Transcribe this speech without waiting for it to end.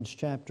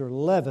Chapter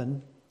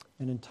 11,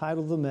 and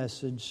entitled the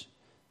message,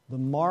 The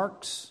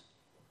Marks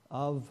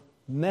of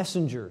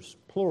Messengers,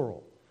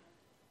 plural.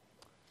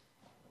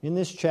 In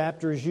this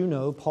chapter, as you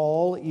know,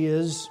 Paul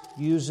is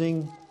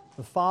using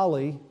the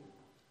folly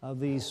of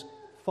these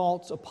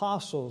false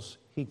apostles,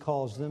 he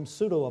calls them,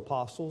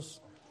 pseudo-apostles,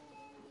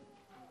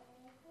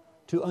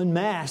 to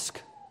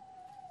unmask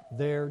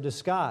their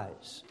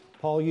disguise.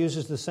 Paul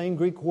uses the same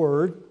Greek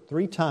word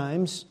 3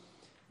 times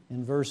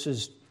in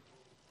verses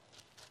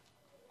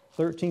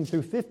 13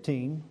 through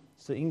 15,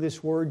 it's the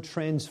English word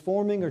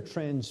transforming or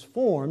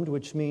transformed,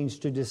 which means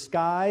to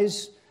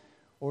disguise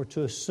or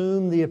to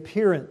assume the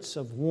appearance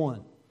of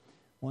one.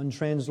 One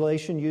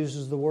translation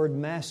uses the word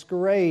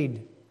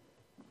masquerade,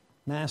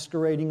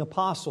 masquerading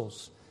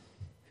apostles.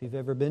 If you've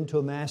ever been to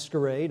a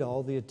masquerade,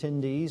 all the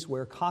attendees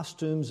wear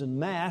costumes and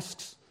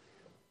masks.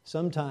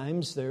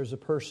 Sometimes there's a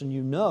person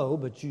you know,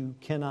 but you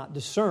cannot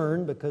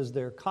discern because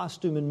their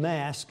costume and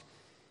mask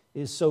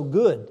is so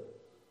good.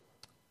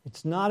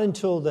 It's not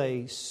until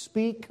they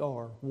speak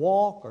or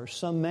walk or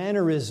some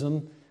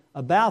mannerism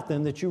about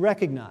them that you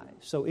recognize.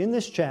 So in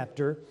this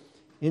chapter,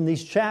 in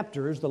these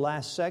chapters, the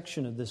last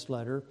section of this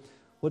letter,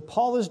 what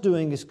Paul is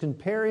doing is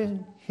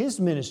comparing his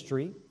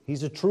ministry,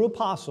 he's a true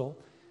apostle,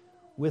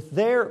 with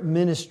their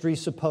ministry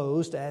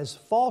supposed as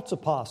false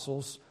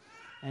apostles.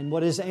 And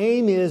what his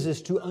aim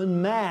is to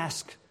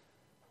unmask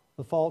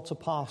the false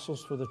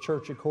apostles for the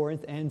church at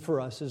Corinth and for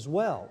us as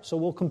well. So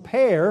we'll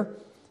compare,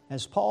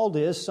 as Paul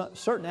does,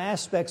 certain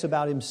aspects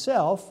about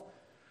himself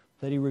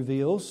that he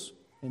reveals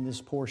in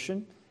this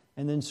portion,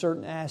 and then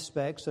certain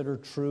aspects that are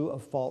true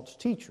of false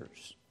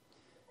teachers.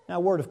 Now, a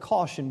word of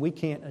caution, we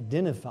can't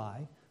identify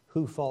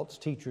who false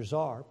teachers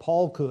are.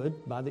 Paul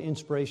could, by the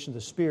inspiration of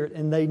the Spirit,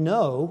 and they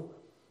know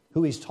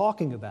who he's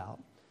talking about.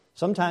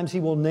 Sometimes he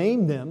will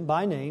name them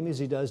by name, as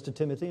he does to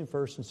Timothy in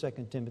 1 and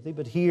 2 Timothy,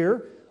 but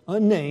here,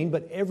 unnamed,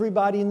 but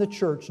everybody in the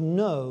church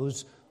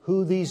knows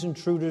who these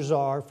intruders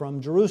are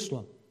from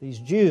Jerusalem, these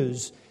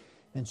Jews,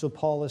 and so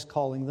Paul is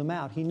calling them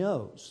out. He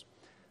knows.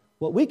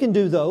 What we can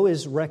do, though,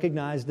 is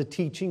recognize the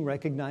teaching,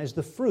 recognize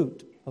the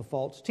fruit of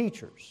false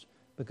teachers,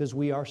 because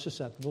we are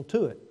susceptible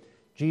to it.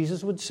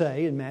 Jesus would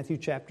say in Matthew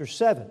chapter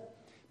 7,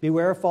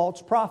 "Beware of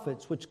false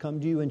prophets which come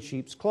to you in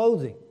sheep's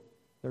clothing."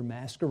 They're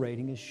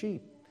masquerading as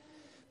sheep.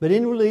 "But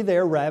inwardly they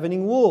are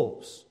ravening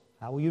wolves."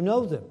 How will you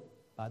know them?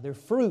 By their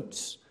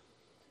fruits.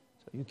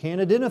 So you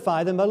can't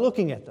identify them by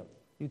looking at them.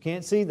 You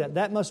can't see that.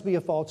 That must be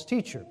a false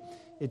teacher.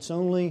 It's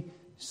only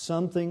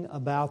something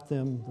about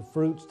them, the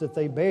fruits that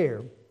they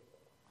bear,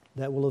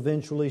 that will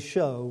eventually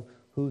show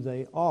who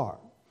they are.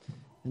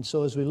 And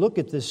so as we look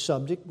at this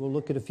subject, we'll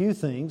look at a few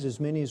things, as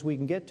many as we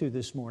can get to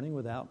this morning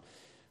without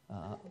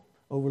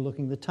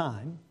overlooking the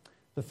time.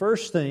 The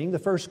first thing, the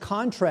first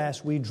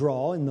contrast we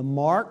draw in the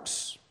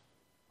marks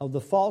of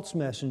the false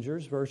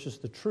messengers versus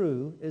the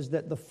true is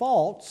that the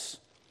false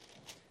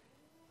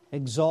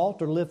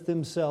exalt or lift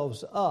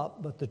themselves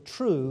up, but the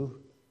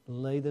true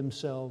lay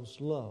themselves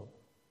low.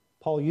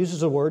 Paul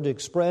uses a word to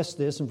express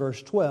this in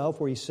verse 12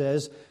 where he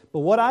says, "But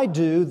what I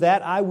do,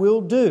 that I will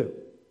do."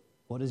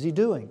 What is he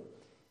doing?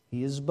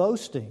 He is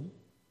boasting.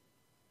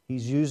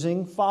 He's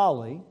using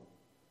folly.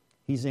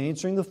 He's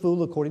answering the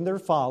fool according to their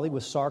folly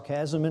with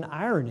sarcasm and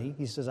irony.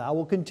 He says, "I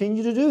will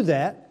continue to do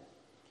that."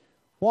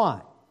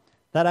 Why?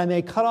 "That I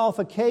may cut off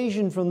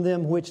occasion from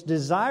them which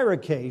desire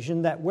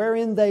occasion, that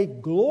wherein they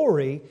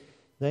glory,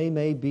 they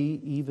may be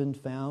even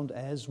found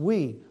as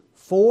we.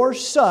 For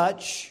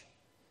such,"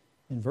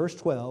 in verse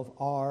 12,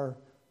 "are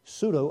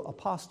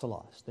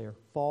pseudo-apostolos." They're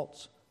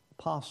false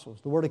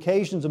apostles. The word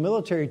occasion is a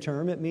military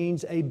term. It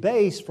means a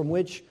base from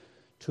which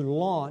to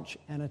launch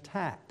an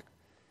attack.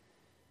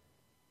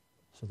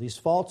 So these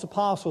false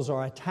apostles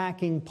are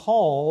attacking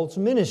Paul's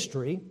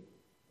ministry,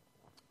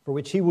 for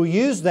which he will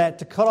use that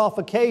to cut off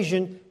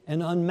occasion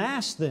and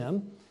unmask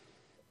them.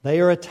 They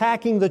are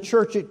attacking the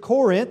church at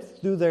Corinth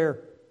through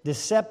their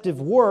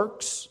deceptive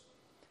works,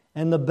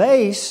 and the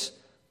base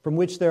from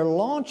which they're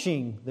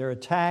launching their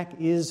attack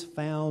is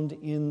found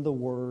in the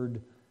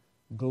word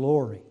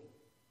glory.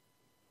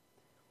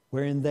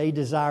 Wherein they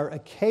desire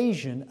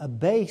occasion, a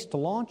base to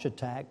launch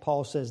attack,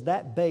 Paul says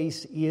that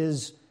base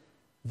is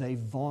they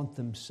vaunt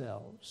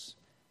themselves.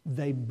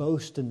 They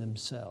boast in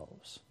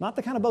themselves. Not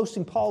the kind of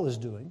boasting Paul is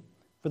doing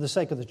for the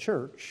sake of the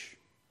church,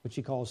 which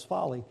he calls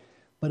folly,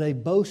 but a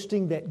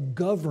boasting that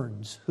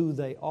governs who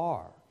they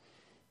are.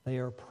 They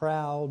are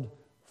proud,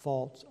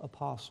 false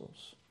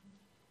apostles.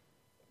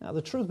 Now,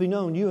 the truth be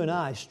known, you and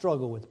I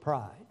struggle with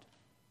pride.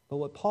 But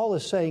what Paul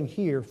is saying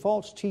here,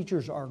 false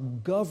teachers are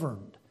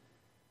governed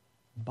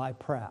by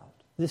proud.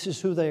 This is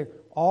who they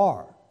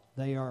are.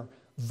 They are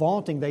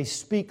vaunting. They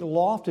speak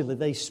loftily.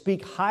 They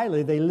speak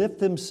highly. They lift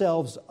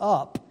themselves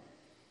up.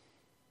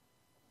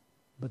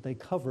 But they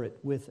cover it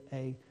with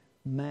a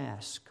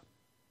mask.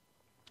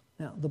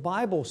 Now, the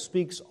Bible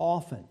speaks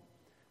often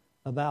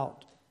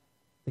about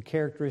the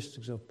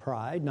characteristics of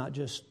pride, not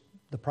just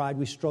the pride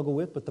we struggle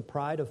with, but the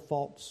pride of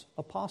false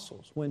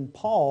apostles. When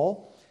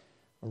Paul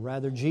Or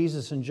rather,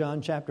 Jesus in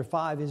John chapter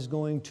 5 is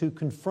going to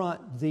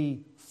confront the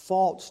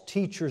false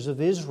teachers of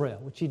Israel,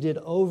 which He did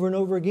over and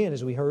over again,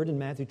 as we heard in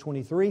Matthew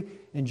 23.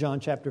 In John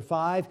chapter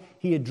 5,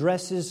 He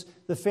addresses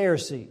the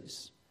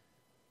Pharisees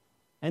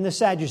and the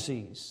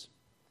Sadducees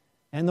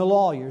and the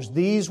lawyers.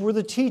 These were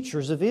the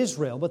teachers of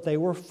Israel, but they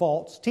were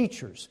false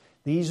teachers.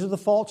 These are the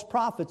false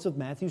prophets of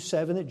Matthew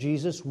 7 that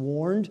Jesus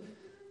warned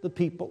the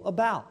people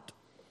about.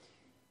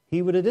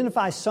 He would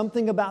identify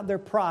something about their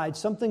pride,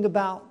 something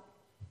about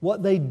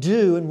what they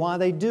do and why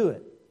they do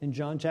it. In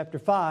John chapter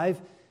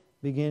 5,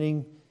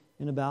 beginning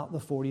in about the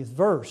 40th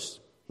verse,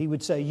 He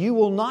would say, "You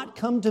will not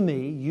come to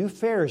me, you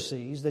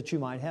Pharisees, that you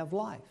might have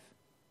life.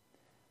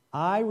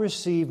 I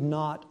receive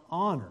not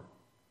honor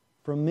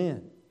from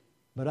men,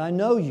 but I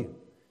know you.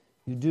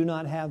 You do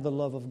not have the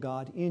love of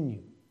God in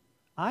you.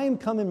 I am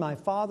come in my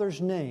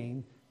Father's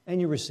name, and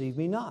you receive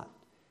me not.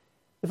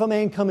 If a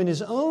man come in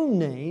his own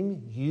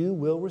name, you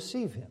will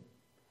receive him.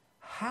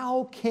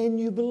 How can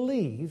you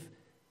believe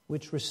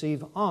which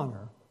receive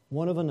honor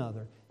one of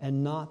another,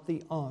 and not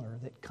the honor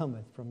that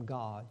cometh from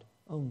God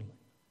only?"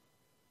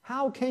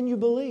 How can you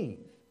believe?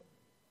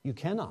 You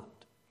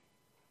cannot.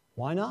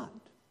 Why not?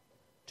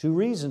 Two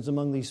reasons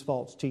among these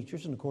false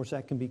teachers, and of course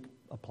that can be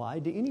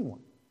applied to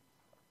anyone.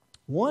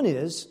 One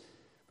is,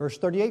 verse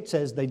 38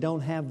 says, they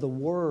don't have the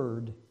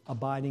Word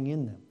abiding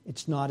in them.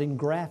 It's not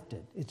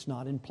engrafted. It's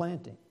not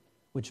implanting.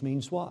 Which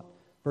means what?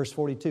 Verse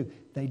 42,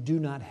 they do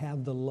not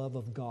have the love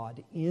of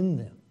God in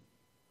them.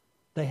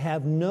 They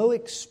have no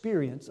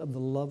experience of the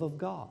love of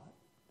God.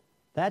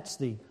 That's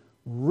the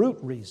root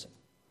reason.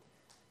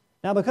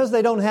 Now, because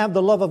they don't have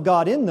the love of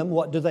God in them,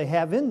 what do they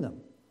have in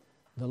them?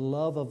 The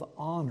love of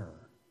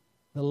honor,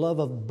 the love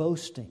of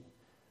boasting,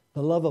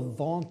 the love of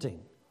vaunting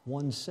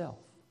oneself.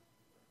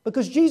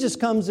 Because Jesus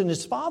comes in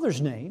His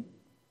Father's name,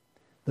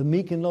 the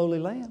meek and lowly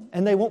Lamb,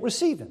 and they won't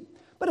receive Him.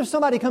 But if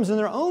somebody comes in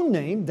their own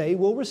name, they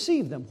will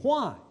receive them.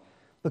 Why?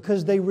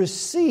 Because they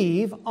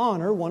receive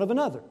honor one of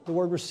another. The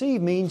word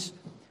receive means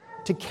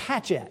to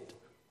catch at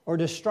or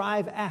to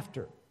strive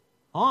after.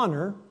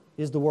 Honor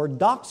is the word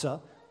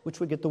doxa, which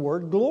we get the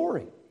word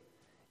glory.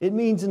 It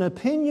means an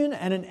opinion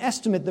and an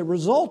estimate that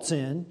results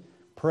in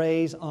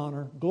praise,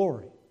 honor,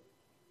 glory.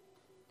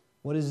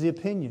 What is the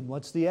opinion?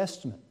 What's the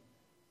estimate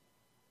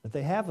that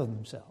they have of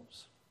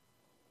themselves?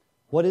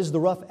 What is the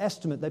rough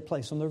estimate they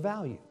place on their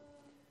value?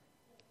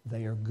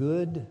 They are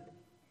good,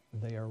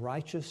 they are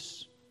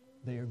righteous,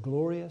 they are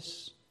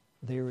glorious,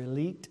 they are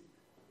elite,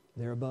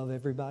 they're above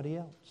everybody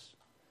else.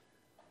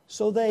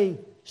 So they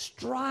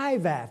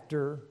strive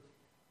after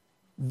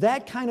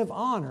that kind of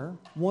honor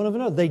one of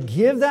another. They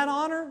give that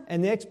honor,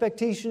 and the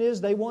expectation is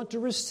they want to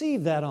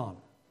receive that honor.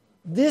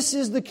 This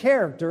is the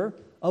character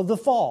of the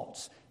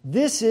false.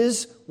 This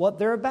is what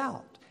they're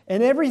about.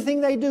 And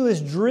everything they do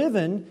is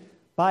driven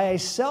by a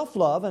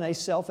self-love and a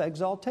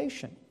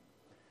self-exaltation.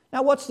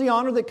 Now, what's the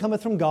honor that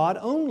cometh from God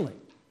only?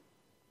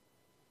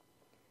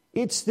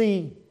 It's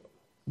the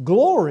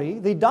glory,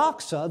 the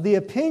doxa, the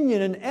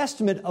opinion and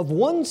estimate of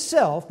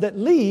oneself that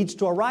leads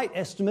to a right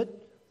estimate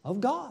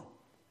of God.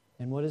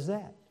 And what is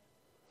that?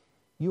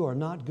 You are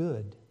not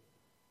good.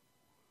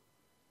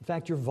 In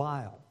fact, you're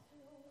vile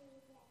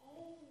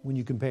when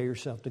you compare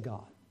yourself to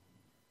God.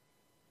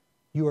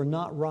 You are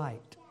not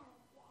right.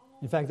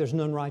 In fact, there's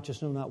none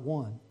righteous, no, not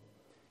one.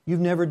 You've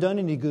never done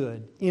any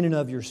good in and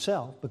of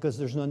yourself, because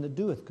there's none that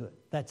doeth good.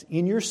 That's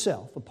in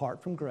yourself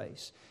apart from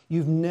grace.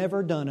 You've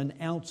never done an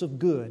ounce of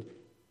good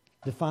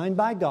defined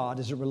by God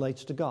as it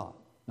relates to God,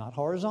 not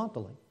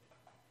horizontally.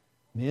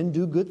 Men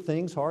do good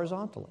things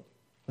horizontally,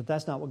 but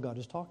that's not what God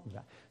is talking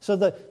about. So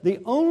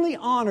the only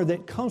honor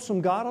that comes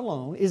from God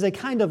alone is a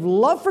kind of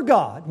love for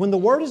God when the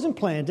Word is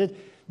implanted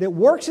that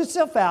works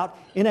itself out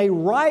in a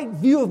right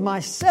view of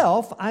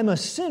myself. I'm a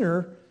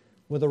sinner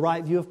with a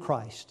right view of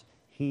Christ.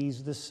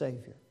 He's the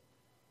Savior.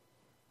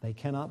 They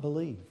cannot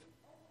believe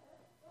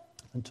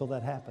until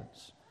that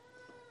happens.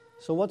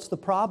 So what's the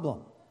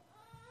problem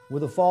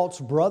with a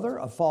false brother,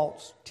 a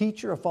false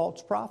teacher, a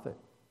false prophet?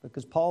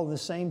 Because Paul in the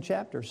same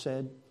chapter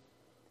said,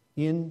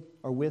 in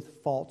or with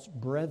false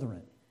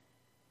brethren,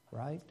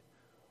 right?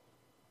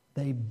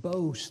 They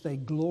boast, they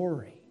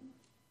glory.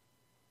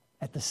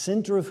 At the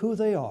center of who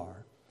they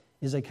are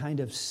is a kind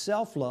of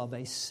self-love,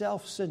 a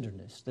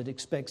self-centeredness that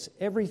expects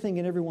everything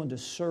and everyone to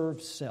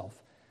serve self.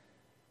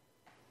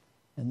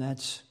 And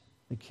that's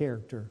the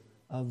character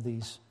of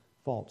these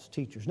false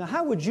teachers. Now,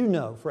 how would you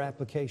know, for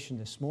application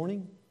this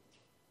morning,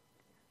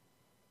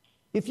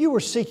 if you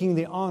were seeking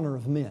the honor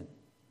of men?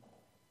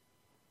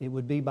 It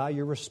would be by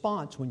your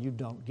response when you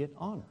don't get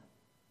honor,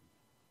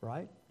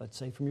 right? Let's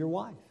say from your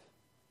wife,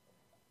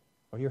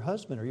 or your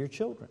husband, or your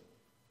children,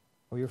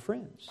 or your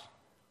friends.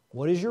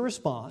 What is your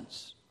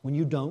response when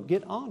you don't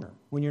get honor,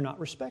 when you're not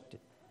respected?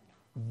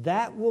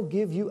 That will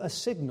give you a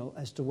signal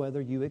as to whether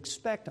you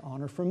expect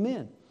honor from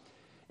men.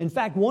 In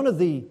fact, one of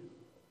the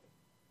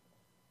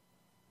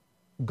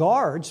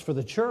guards for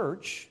the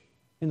church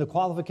in the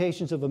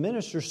qualifications of a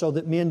minister so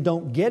that men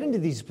don't get into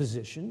these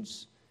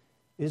positions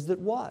is that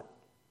what?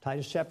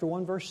 Titus chapter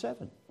 1, verse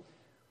 7.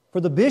 For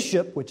the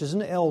bishop, which is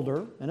an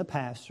elder and a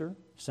pastor,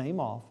 same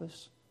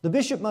office. The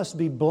bishop must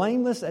be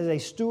blameless as a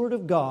steward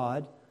of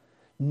God,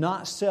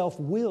 not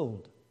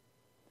self-willed,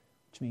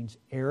 which means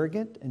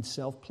arrogant and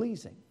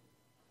self-pleasing.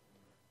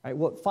 All right,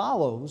 what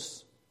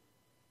follows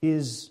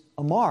is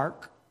a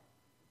mark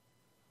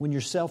when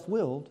you're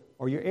self-willed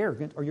or you're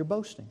arrogant or you're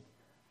boasting.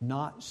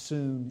 Not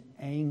soon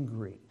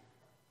angry.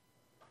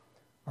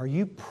 Are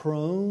you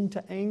prone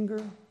to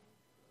anger?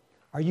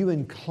 Are you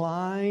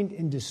inclined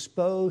and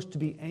disposed to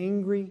be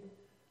angry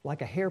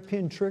like a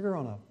hairpin trigger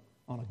on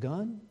a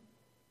gun?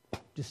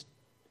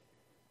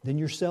 Then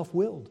you're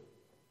self-willed.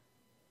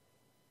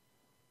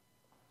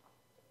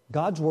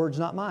 God's word's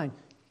not mine.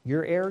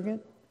 You're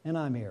arrogant and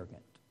I'm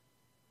arrogant.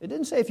 It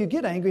didn't say if you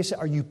get angry, it said,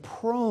 are you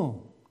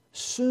prone,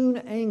 soon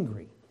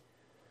angry?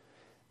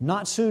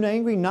 Not soon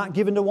angry, not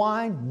given to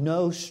wine,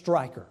 no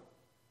striker.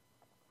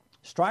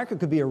 Striker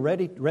could be a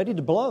ready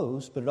to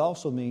blows, but it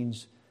also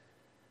means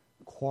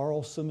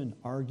quarrelsome and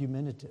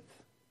argumentative.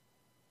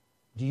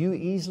 Do you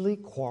easily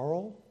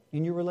quarrel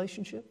in your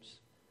relationships?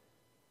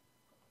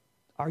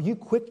 Are you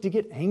quick to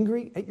get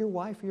angry at your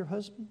wife or your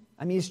husband?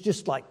 I mean, it's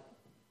just like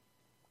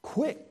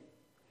quick.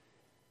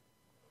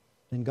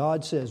 Then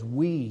God says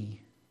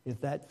we,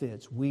 if that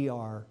fits, we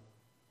are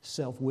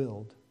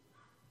self-willed.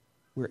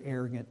 We're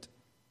arrogant.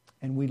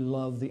 And we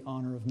love the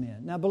honor of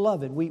men. Now,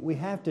 beloved, we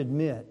have to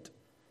admit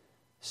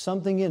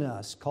something in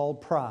us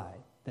called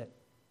pride that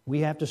we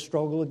have to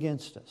struggle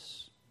against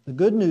us. The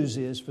good news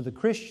is for the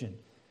Christian,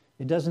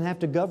 it doesn't have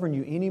to govern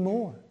you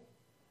anymore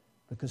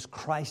because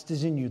Christ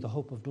is in you, the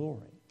hope of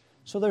glory.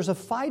 So there's a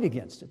fight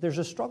against it. There's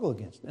a struggle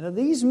against it. Now,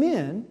 these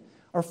men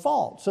are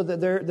false, so that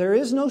there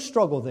is no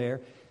struggle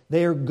there.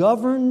 They are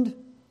governed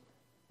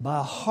by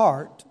a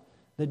heart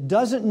that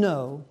doesn't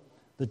know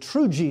the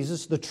true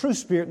Jesus, the true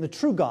Spirit, and the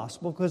true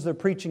gospel, because they're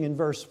preaching in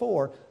verse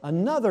 4,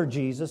 another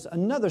Jesus,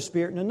 another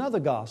Spirit, and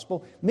another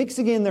gospel,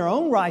 mixing in their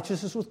own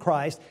righteousness with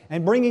Christ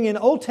and bringing in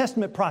Old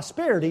Testament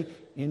prosperity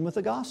in with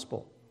the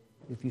gospel,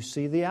 if you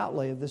see the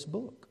outlay of this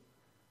book.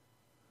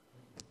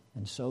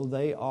 And so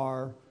they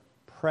are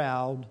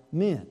proud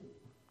men.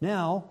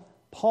 Now,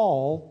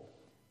 Paul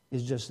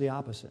is just the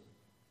opposite.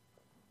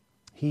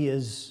 He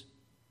is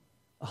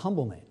a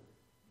humble man.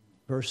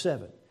 Verse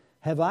 7.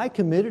 Have I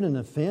committed an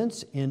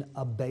offense in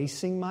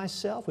abasing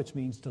myself, which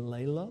means to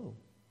lay low,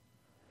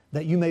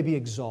 that you may be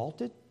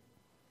exalted?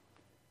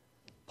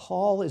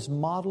 Paul is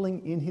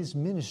modeling in his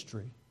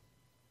ministry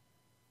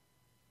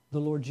the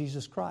Lord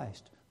Jesus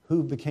Christ,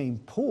 who became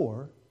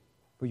poor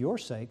for your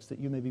sakes, that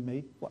you may be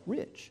made,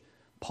 rich.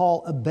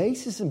 Paul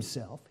abases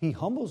himself, he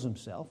humbles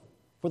himself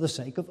for the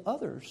sake of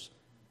others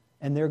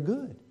and their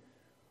good.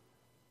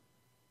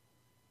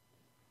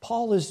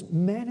 Paul is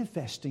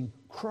manifesting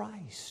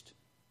Christ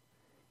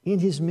in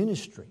his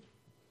ministry.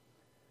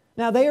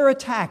 Now, they are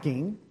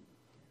attacking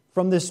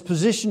from this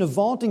position of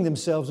vaunting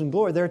themselves in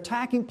glory. They're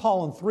attacking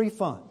Paul on three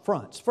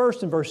fronts.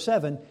 First, in verse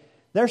 7,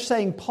 they're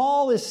saying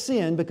Paul is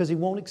sinned because he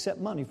won't accept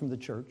money from the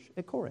church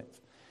at Corinth.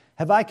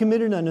 Have I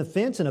committed an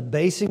offense in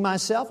abasing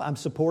myself? I'm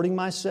supporting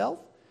myself,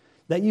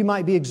 that you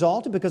might be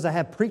exalted because I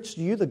have preached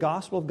to you the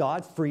gospel of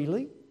God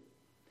freely.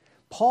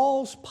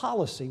 Paul's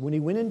policy, when he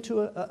went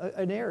into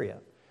an area,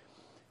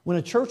 when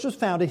a church was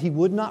founded, he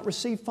would not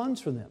receive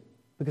funds from them,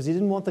 because he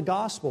didn't want the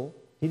gospel,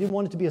 he didn't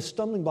want it to be a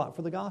stumbling block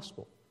for the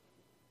gospel.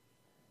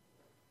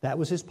 That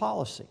was his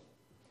policy.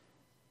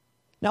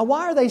 Now,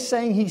 why are they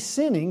saying he's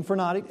sinning for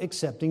not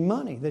accepting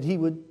money? That he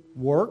would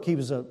work,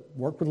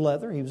 worked with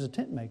leather, he was a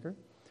tent maker.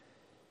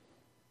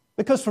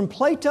 Because from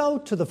Plato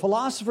to the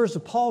philosophers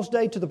of Paul's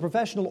day to the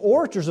professional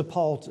orators of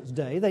Paul's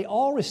day, they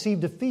all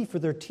received a fee for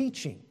their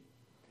teaching.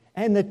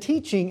 And the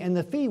teaching and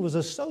the fee was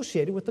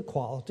associated with the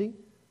quality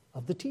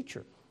of the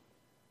teacher.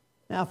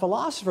 Now, a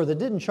philosopher that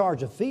didn't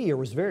charge a fee or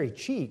was very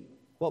cheap,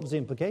 what was the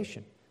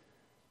implication?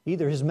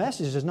 Either his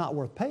message is not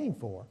worth paying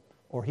for,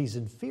 or he's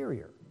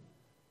inferior.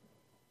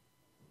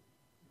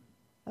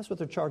 That's what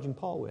they're charging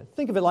Paul with.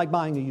 Think of it like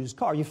buying a used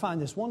car. You find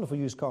this wonderful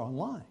used car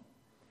online.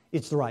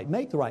 It's the right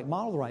make, the right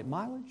model, the right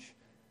mileage.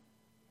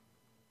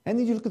 And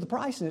then you look at the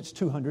price and it's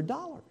 $200.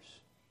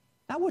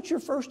 Now, what's your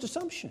first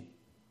assumption?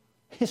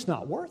 It's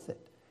not worth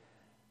it.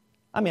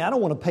 I mean, I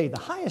don't want to pay the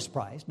highest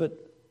price, but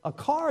a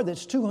car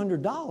that's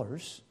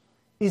 $200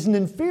 is an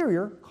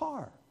inferior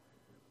car.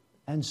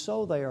 And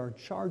so they are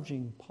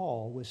charging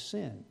Paul with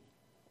sin.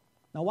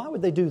 Now, why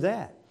would they do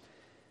that?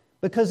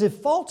 Because if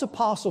false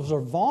apostles are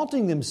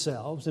vaunting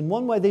themselves, and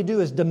one way they do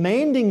is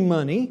demanding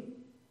money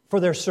for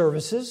their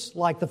services,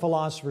 like the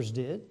philosophers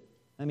did.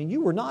 I mean,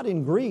 you were not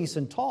in Greece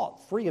and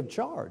taught free of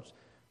charge,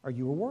 or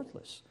you were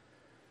worthless.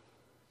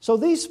 So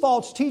these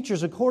false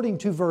teachers, according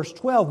to verse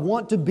 12,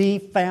 want to be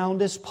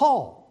found as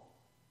Paul.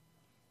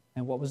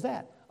 And what was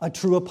that? A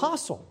true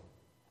apostle.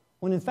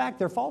 When in fact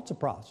they're false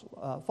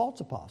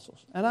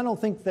apostles. And I don't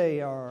think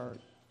they are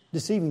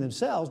deceiving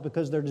themselves,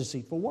 because they're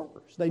deceitful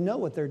workers. They know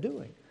what they're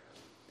doing.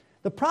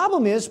 The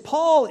problem is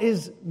Paul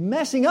is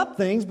messing up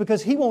things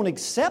because he won't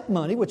accept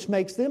money, which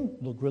makes them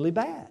look really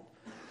bad.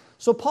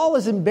 So Paul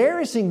is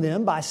embarrassing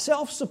them by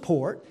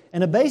self-support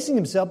and abasing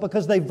himself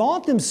because they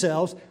vaunt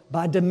themselves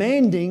by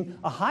demanding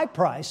a high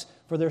price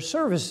for their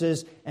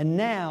services, and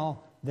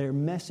now they're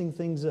messing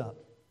things up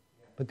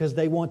because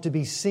they want to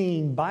be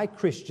seen by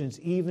Christians,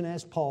 even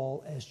as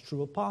Paul, as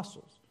true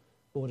apostles.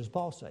 But what does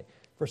Paul say?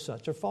 For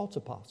such are false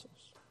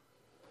apostles.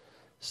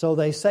 So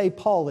they say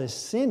Paul is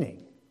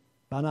sinning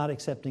by not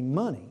accepting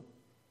money,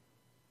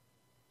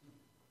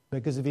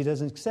 because if he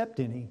doesn't accept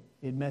any,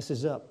 it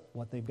messes up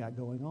what they've got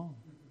going on.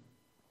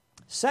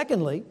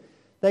 Secondly,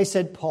 they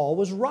said Paul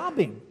was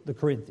robbing the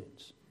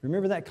Corinthians.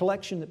 Remember that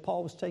collection that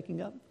Paul was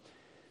taking up?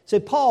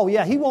 Said Paul,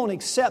 he won't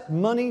accept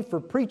money for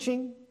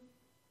preaching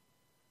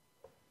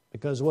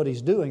because what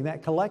he's doing,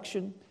 that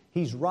collection,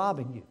 he's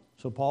robbing you.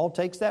 So Paul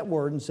takes that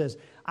word and says,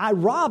 I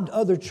robbed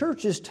other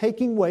churches,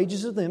 taking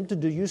wages of them to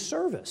do you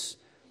service.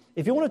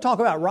 If you want to talk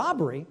about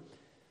robbery,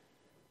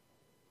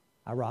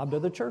 I robbed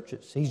other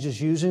churches. He's just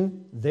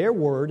using their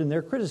word and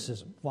their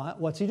criticism.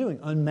 What's he doing?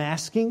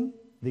 Unmasking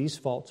these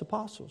false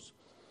apostles.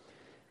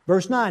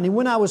 Verse 9, and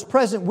when I was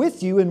present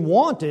with you and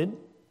wanted,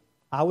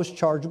 I was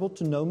chargeable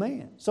to no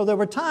man. So there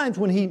were times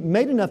when he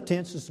made enough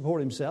tents to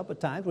support himself, but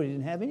times when he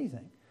didn't have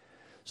anything.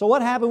 So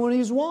what happened when he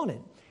was wanted?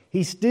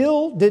 He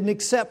still didn't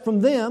accept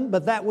from them,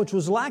 but that which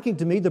was lacking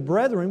to me, the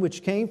brethren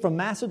which came from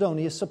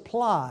Macedonia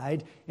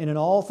supplied, and in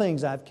all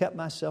things I have kept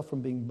myself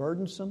from being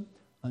burdensome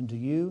unto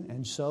you,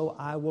 and so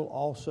I will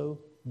also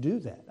do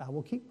that. I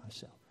will keep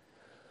myself.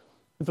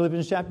 In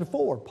Philippians chapter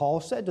 4, Paul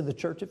said to the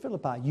church at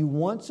Philippi, you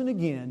once and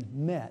again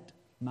met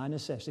my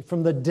necessity.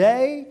 From the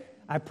day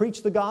I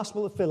preached the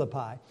gospel at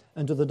Philippi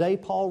until the day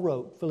Paul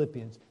wrote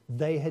Philippians,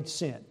 they had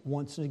sent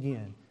once and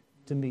again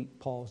to meet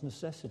Paul's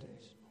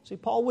necessities. See,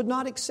 Paul would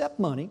not accept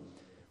money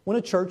when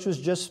a church was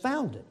just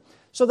founded.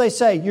 So they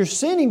say, you're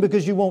sinning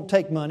because you won't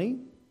take money,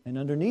 and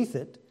underneath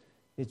it,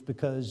 it's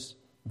because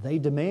they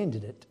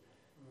demanded it,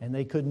 and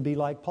they couldn't be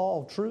like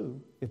Paul, true,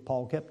 if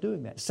Paul kept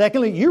doing that.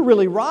 Secondly, you're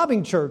really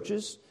robbing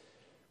churches.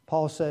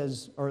 Paul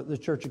says, or the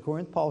church of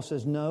Corinth, Paul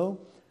says,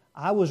 no,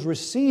 I was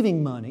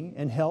receiving money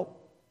and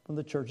help from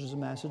the churches of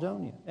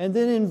Macedonia. And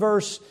then in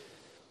verse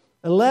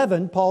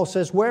 11, Paul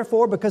says,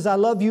 wherefore, because I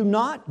love you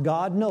not,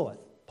 God knoweth.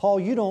 Paul,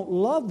 you don't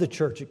love the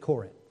church at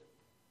Corinth.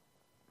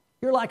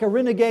 You're like a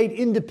renegade,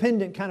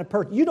 independent kind of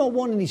person. You don't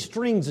want any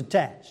strings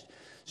attached.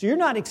 So you're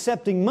not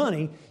accepting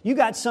money. You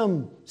got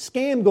some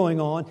scam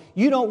going on.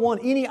 You don't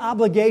want any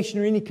obligation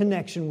or any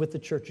connection with the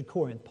church of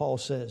Corinth. Paul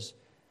says,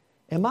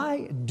 am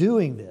I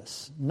doing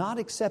this, not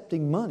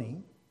accepting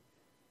money,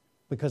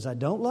 because I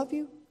don't love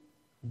you?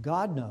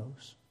 God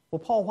knows. Well,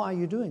 Paul, why are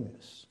you doing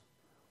this?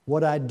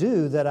 What I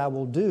do, that I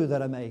will do,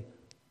 that I may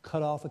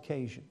cut off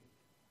occasion.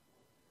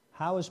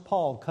 How is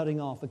Paul cutting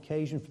off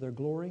occasion for their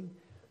glory?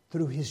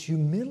 Through his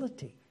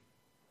humility.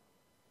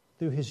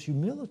 Through his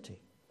humility.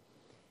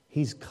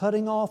 He's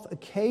cutting off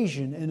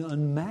occasion and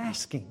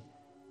unmasking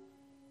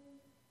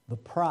the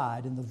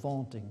pride and the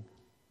vaunting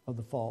of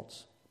the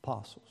false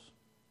apostles.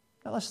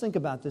 Now let's think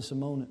about this a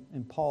moment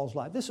in Paul's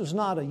life. This was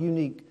not a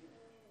unique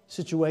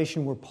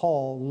situation where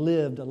Paul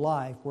lived a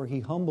life where he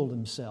humbled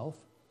himself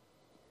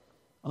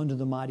under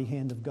the mighty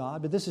hand of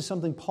God. But this is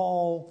something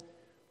Paul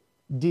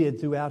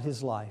did throughout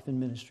his life and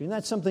ministry. And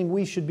that's something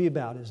we should be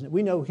about, isn't it?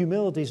 We know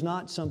humility is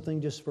not something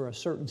just for a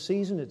certain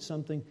season. It's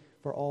something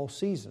for all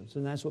seasons.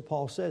 And that's what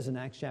Paul says in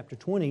Acts chapter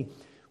 20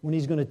 when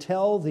he's going to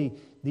tell the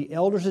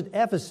elders at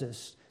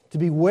Ephesus to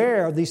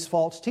beware of these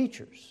false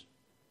teachers.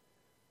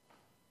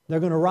 They're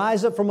going to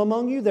rise up from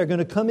among you. They're going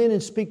to come in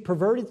and speak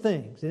perverted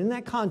things. And in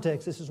that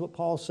context, this is what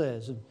Paul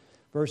says in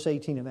verse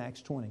 18 of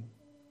Acts 20.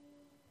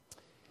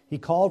 He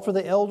called for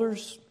the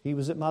elders. He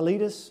was at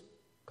Miletus.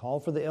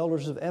 Called for the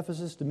elders of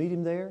Ephesus to meet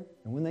him there.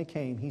 And when they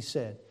came, he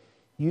said,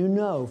 you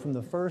know from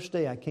the first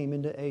day I came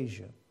into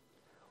Asia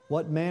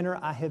what manner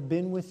I have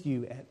been with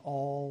you at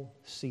all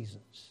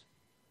seasons.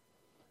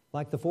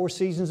 Like the 4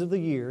 seasons of the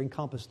year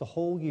encompass the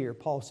whole year,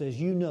 Paul says,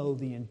 you know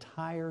the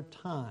entire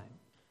time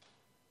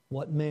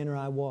what manner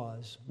I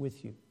was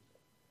with you.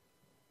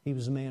 He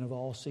was a man of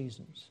all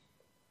seasons.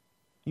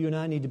 You and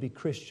I need to be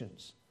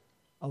Christians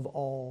of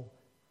all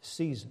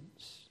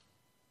seasons.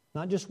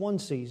 Not just one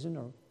season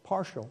or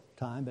partial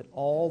time, but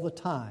all the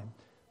time.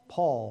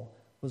 Paul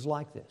was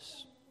like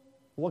this.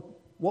 What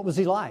was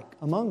he like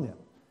among them?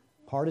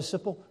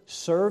 Participle,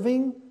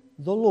 serving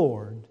the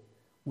Lord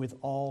with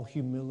all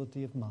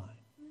humility of mind.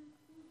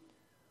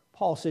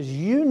 Paul says,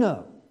 you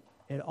know,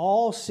 in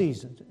all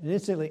seasons, and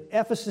incidentally,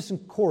 Ephesus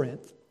and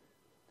Corinth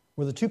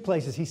were the 2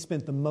 places he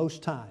spent the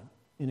most time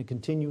in a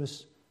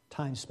continuous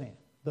time span.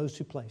 Those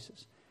 2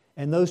 places.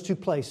 And those 2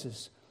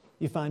 places,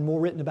 you find more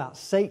written about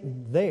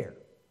Satan there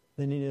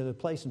than any other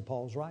place in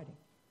Paul's writing.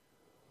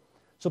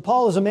 So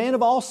Paul is a man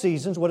of all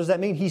seasons. What does that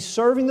mean? He's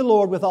serving the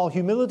Lord with all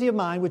humility of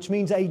mind, which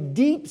means a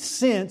deep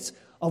sense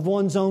of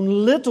one's own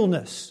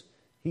littleness.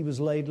 He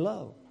was laid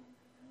low.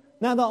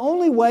 Now, the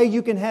only way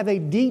you can have a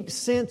deep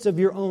sense of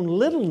your own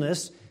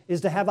littleness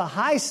is to have a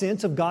high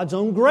sense of God's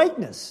own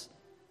greatness.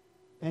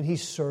 And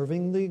he's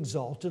serving the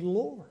exalted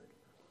Lord.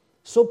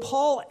 So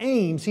Paul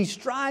aims, he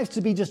strives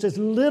to be just as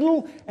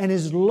little and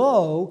as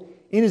low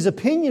in his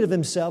opinion of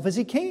himself as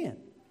he can.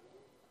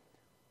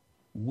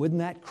 Wouldn't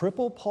that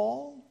cripple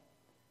Paul?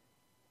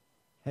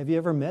 Have you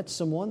ever met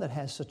someone that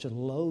has such a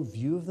low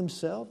view of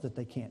themselves that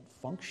they can't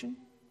function?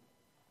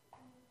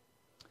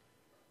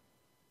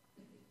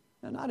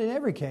 Now, not in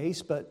every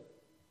case, but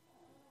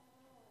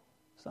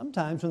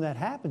sometimes when that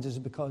happens, it's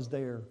because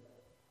they're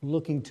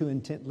looking too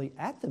intently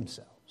at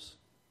themselves.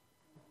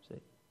 See?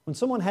 When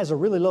someone has a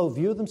really low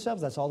view of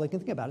themselves, that's all they can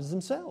think about is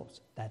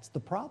themselves. That's the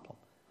problem.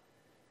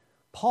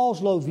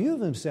 Paul's low view of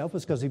himself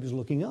was because he was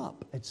looking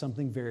up at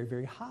something very,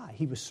 very high.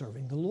 He was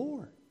serving the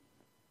Lord.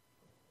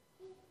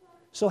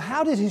 So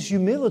how did his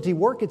humility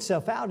work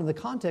itself out in the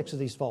context of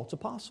these false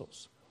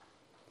apostles?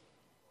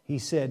 He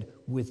said,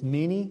 with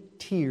many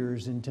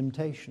tears and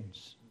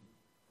temptations.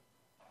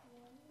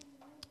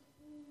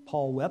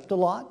 Paul wept a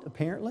lot,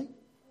 apparently.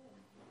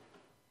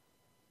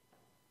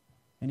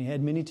 And he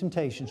had many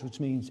temptations, which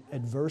means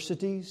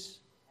adversities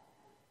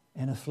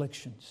and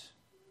afflictions.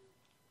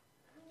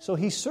 So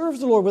he serves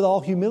the Lord with all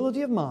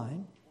humility of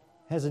mind,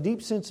 has a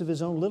deep sense of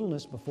his own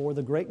littleness before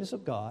the greatness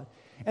of God,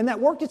 and that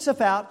worked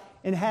itself out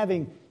in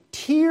having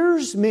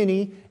tears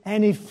many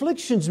and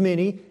afflictions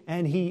many,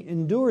 and he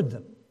endured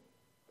them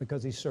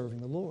because he's serving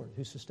the Lord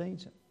who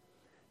sustains him.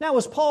 Now,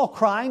 was Paul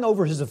crying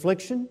over his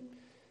affliction?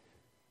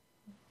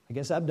 I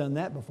guess I've done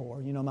that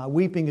before. You know, my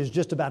weeping is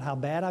just about how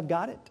bad I've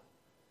got it.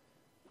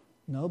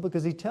 No,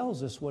 because he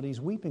tells us what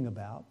he's weeping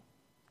about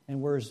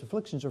and where his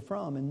afflictions are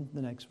from in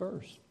the next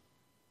verse.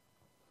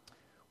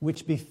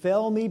 Which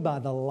befell me by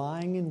the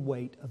lying in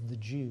wait of the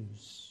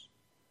Jews.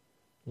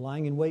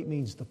 Lying in wait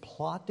means the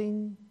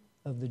plotting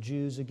of the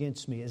Jews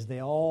against me, as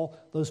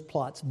those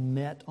plots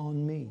met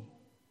on me.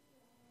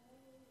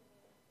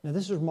 Now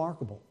this is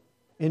remarkable.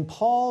 In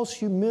Paul's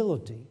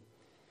humility,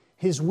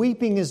 his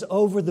weeping is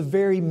over the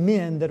very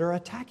men that are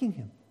attacking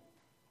him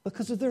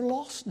because of their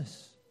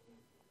lostness.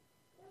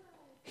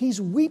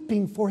 He's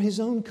weeping for his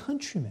own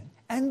countrymen,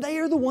 and they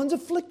are the ones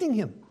afflicting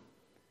him.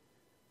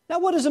 Now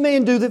what does a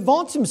man do that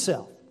vaunts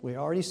himself? We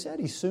already said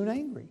he's soon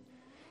angry.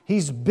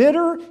 He's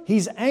bitter,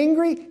 he's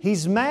angry,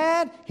 he's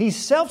mad, he's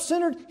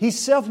self-centered, he's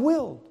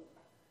self-willed.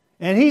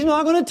 And he's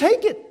not going to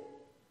take it.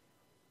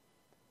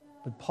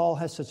 But Paul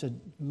has such a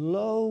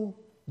low,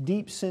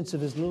 deep sense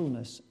of his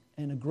littleness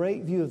and a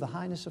great view of the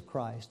highness of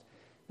Christ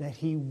that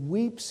he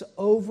weeps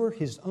over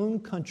his own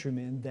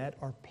countrymen that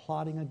are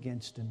plotting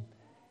against him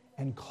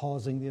and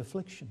causing the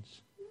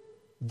afflictions.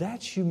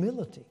 That's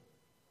humility.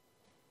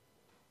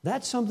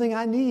 That's something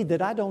I need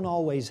that I don't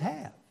always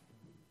have.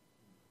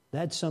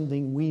 That's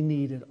something we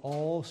need at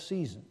all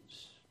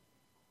seasons.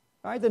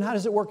 All right, then how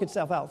does it work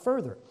itself out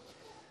further?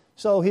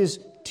 So his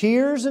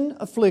tears and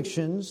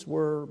afflictions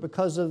were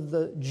because of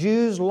the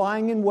Jews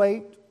lying in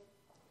wait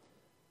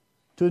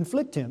to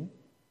inflict him.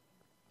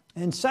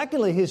 And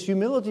secondly, his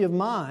humility of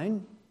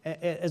mind,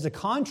 as a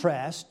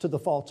contrast to the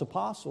false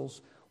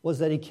apostles, was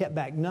that he kept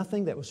back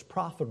nothing that was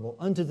profitable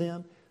unto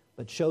them,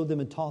 but showed them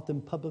and taught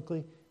them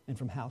publicly and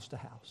from house to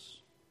house.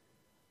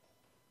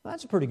 Well,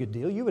 that's a pretty good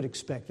deal. You would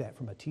expect that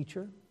from a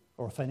teacher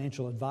or a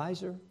financial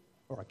advisor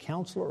or a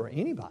counselor or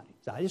anybody.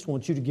 I just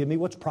want you to give me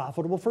what's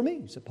profitable for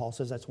me. So Paul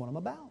says that's what I'm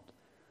about.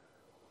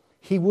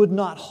 He would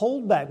not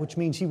hold back, which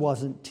means he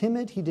wasn't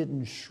timid. He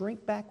didn't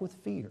shrink back with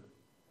fear.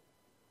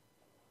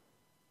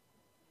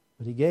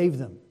 But he gave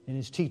them in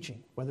his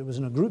teaching, whether it was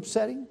in a group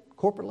setting,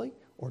 corporately,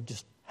 or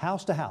just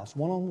house to house,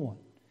 one-on-one.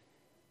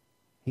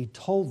 He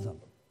told them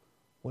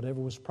whatever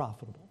was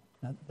profitable.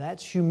 Now,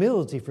 that's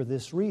humility for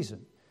this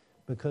reason.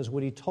 Because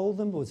what he told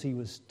them was he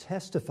was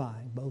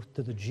testifying both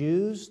to the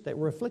Jews that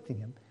were afflicting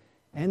him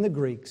and the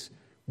Greeks,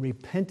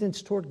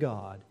 repentance toward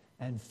God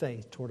and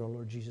faith toward our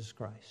Lord Jesus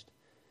Christ.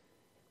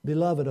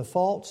 Beloved, a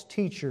false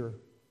teacher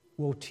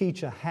will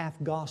teach a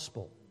half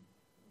gospel.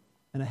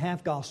 And a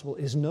half gospel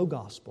is no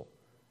gospel.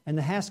 And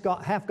the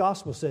half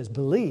gospel says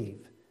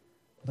believe,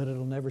 but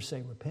it'll never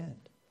say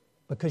repent.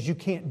 Because you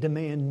can't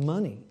demand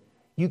money.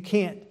 You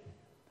can't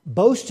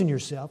boast in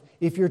yourself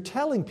if you're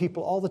telling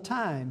people all the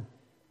time,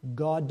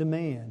 God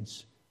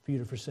demands for you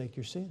to forsake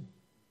your sin.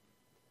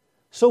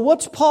 So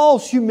what's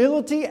Paul's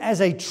humility as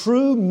a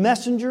true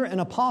messenger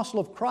and apostle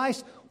of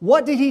Christ?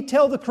 What did he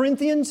tell the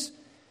Corinthians?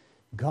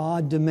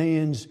 God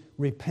demands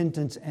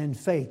repentance and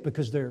faith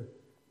because they're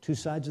two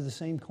sides of the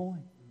same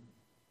coin.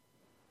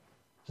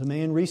 There's a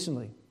man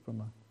recently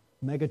from a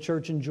mega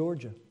church in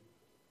Georgia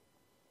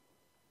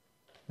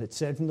that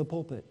said from the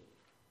pulpit,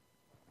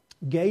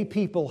 gay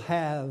people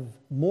have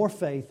more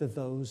faith than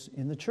those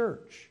in the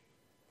church.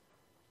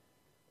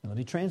 Now, let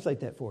me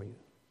translate that for you.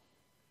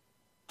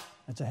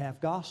 That's a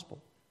half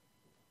gospel.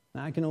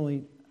 Now, I can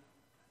only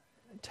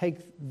take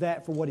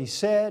that for what he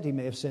said. He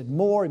may have said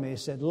more, he may have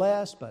said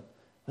less, but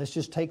let's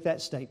just take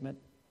that statement.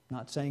 I'm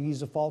not saying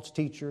he's a false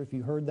teacher. If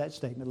you heard that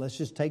statement, let's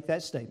just take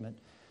that statement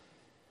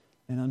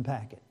and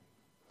unpack it.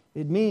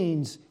 It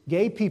means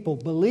gay people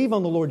believe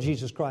on the Lord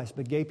Jesus Christ,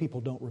 but gay people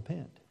don't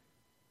repent.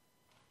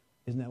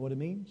 Isn't that what it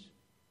means?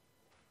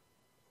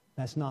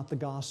 That's not the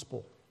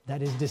gospel.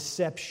 That is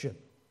deception.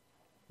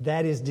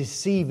 That is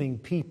deceiving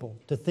people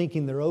to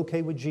thinking they're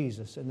okay with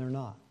Jesus and they're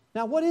not.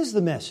 Now, what is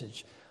the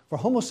message for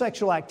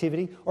homosexual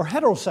activity or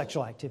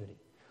heterosexual activity?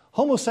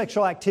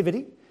 Homosexual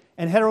activity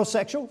And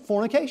heterosexual,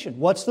 fornication.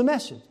 What's the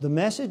message? The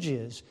message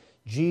is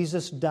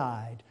Jesus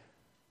died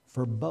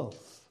for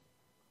both.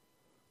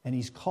 And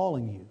He's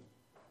calling you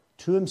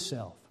to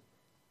Himself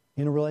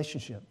in a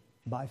relationship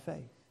by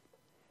faith.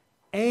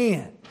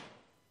 And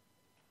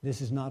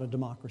this is not a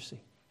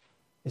democracy.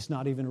 It's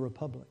not even a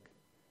republic.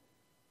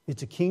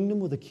 It's a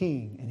kingdom with a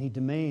king, and He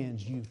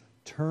demands you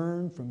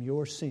turn from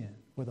your sin,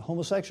 whether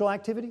homosexual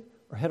activity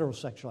or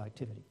heterosexual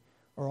activity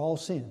or all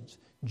sins.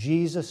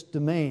 Jesus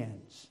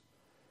demands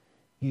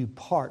you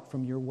part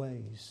from your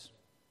ways.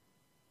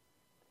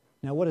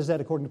 Now, what is that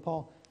according to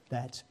Paul?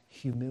 That's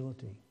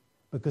humility.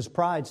 Because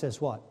pride says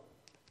what?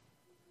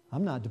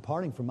 I'm not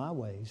departing from my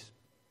ways.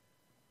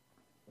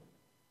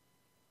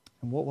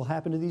 And what will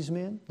happen to these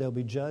men? They'll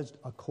be judged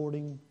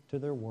according to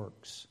their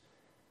works.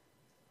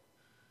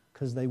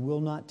 Because they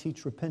will not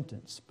teach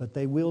repentance, but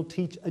they will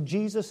teach a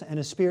Jesus and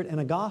a Spirit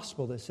and a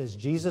gospel that says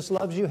Jesus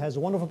loves you, has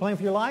a wonderful plan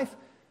for your life.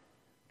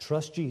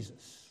 Trust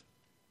Jesus.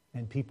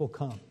 And people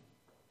come.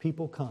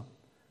 People come.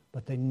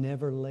 But they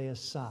never lay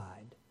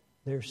aside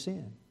their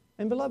sin.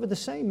 And beloved, the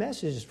same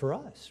message is for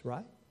us,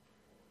 right?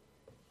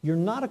 You're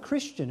not a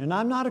Christian, and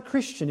I'm not a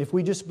Christian if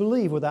we just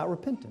believe without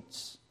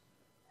repentance.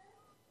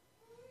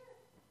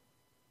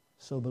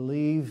 So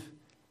believe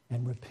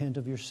and repent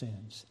of your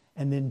sins,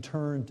 and then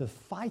turn to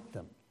fight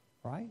them,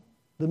 right?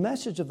 The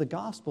message of the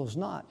gospel is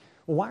not,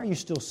 well, why are you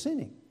still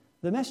sinning?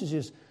 The message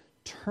is,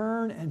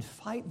 turn and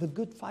fight the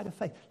good fight of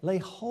faith. Lay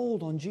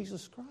hold on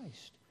Jesus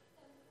Christ,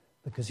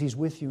 because He's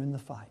with you in the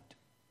fight.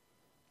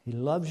 He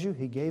loves you,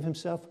 He gave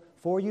Himself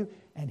for you,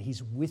 and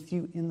He's with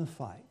you in the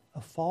fight. A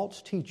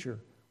false teacher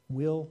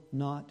will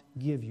not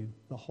give you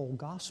the whole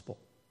gospel,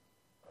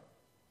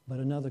 but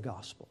another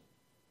gospel.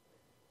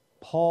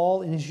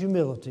 Paul, in his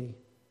humility,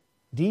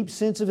 deep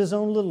sense of his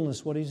own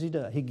littleness, what does he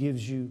do? He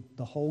gives you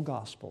the whole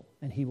gospel,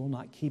 and he will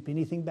not keep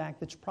anything back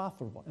that's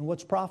profitable. And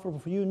what's profitable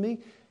for you and me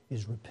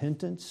is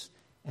repentance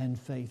and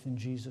faith in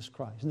Jesus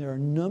Christ. And there are a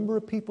number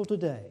of people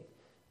today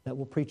that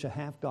will preach a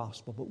half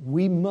gospel, but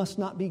we must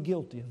not be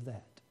guilty of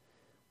that.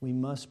 We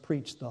must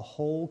preach the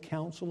whole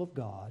counsel of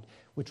God,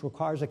 which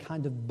requires a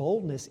kind of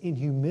boldness in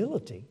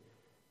humility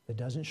that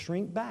doesn't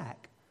shrink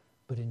back,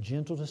 but in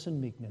gentleness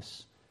and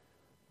meekness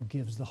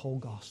gives the whole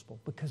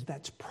gospel, because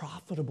that's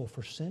profitable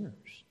for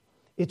sinners.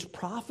 It's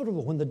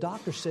profitable when the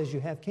doctor says you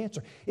have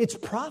cancer. It's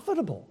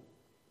profitable.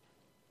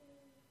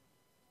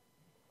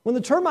 When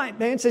the termite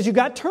man says you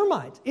got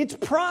termites, it's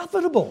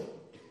profitable.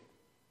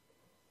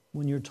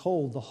 When you're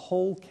told the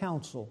whole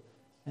counsel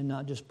and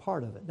not just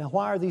part of it. Now,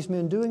 why are these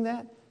men doing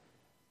that?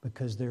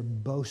 Because they're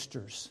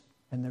boasters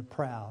and they're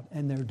proud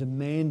and they're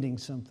demanding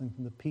something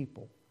from the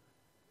people.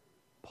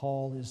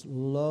 Paul is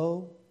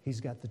low. He's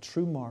got the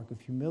true mark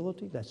of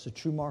humility. That's the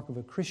true mark of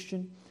a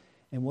Christian.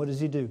 And what does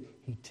he do?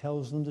 He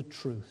tells them the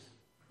truth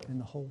and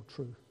the whole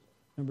truth.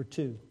 Number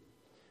two,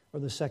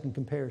 or the second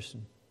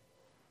comparison.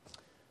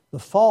 The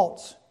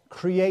false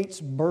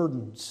creates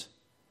burdens.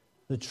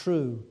 The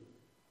true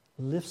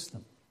lifts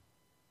them.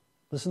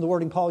 Listen to the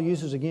wording Paul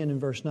uses again in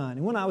verse 9.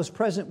 And when I was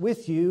present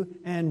with you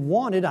and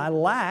wanted, I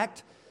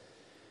lacked.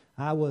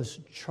 I was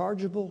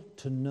chargeable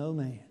to no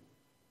man.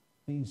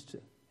 Means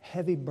to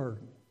heavy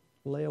burden,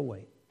 lay a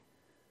weight.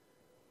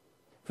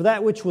 For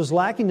that which was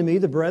lacking to me,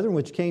 the brethren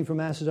which came from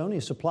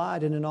Macedonia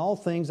supplied, and in all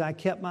things I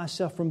kept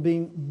myself from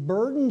being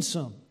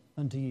burdensome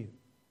unto you.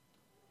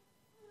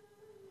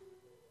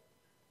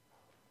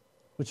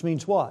 Which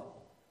means what?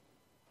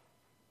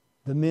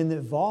 The men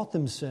that vaunt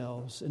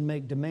themselves and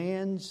make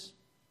demands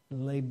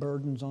and lay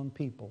burdens on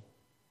people.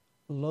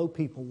 Low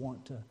people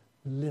want to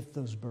lift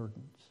those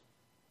burdens.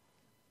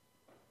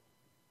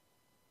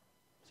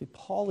 See,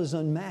 Paul is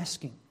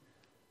unmasking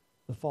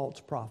the false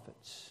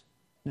prophets.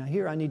 Now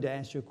here I need to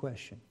ask you a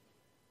question.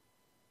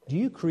 Do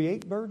you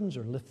create burdens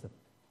or lift them?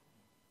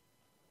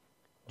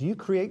 Do you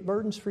create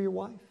burdens for your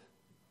wife?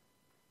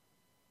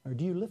 Or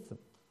do you lift them?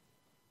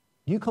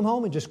 Do you come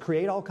home and just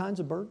create all kinds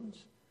of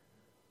burdens?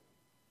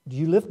 Do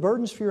you lift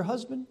burdens for your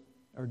husband?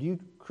 Or do you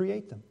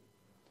create them?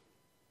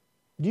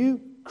 Do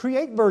you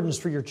create burdens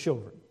for your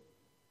children?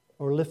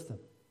 Or lift them?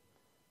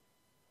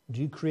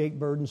 Do you create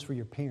burdens for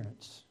your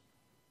parents?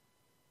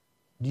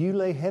 Do you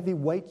lay heavy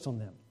weights on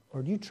them?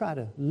 Or do you try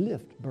to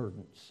lift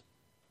burdens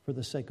for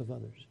the sake of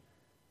others?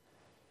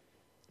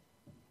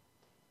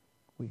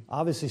 We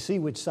obviously see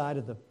which side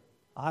of the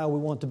aisle we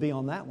want to be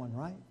on that one,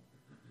 right?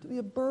 To be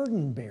a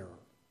burden bearer.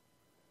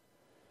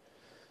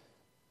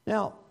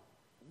 Now,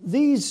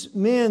 these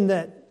men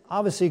that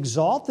obviously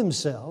exalt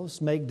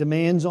themselves make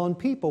demands on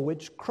people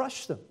which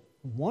crush them.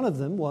 One of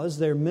them was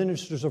their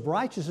ministers of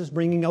righteousness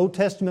bringing Old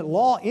Testament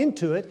law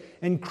into it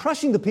and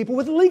crushing the people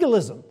with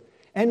legalism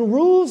and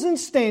rules and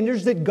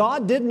standards that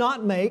God did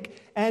not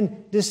make,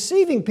 and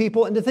deceiving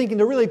people into thinking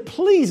to really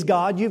please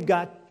God, you've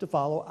got to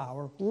follow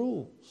our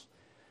rules.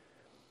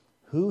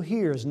 Who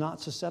here is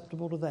not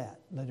susceptible to that?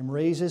 Let him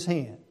raise his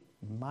hand.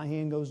 My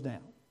hand goes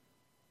down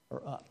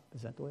or up.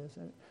 Is that the way I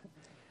said it?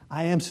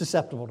 I am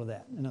susceptible to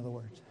that, in other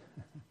words.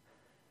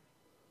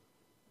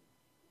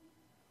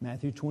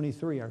 Matthew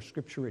 23, our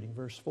scripture reading,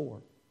 verse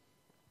 4.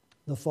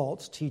 the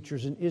false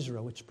teachers in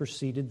Israel, which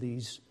preceded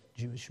these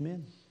Jewish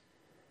men.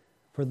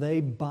 For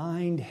they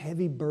bind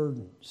heavy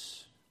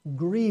burdens,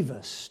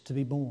 grievous to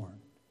be borne,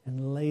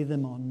 and lay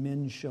them on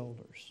men's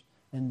shoulders,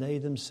 and they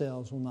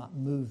themselves will not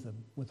move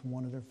them with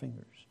one of their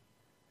fingers.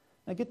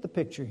 Now get the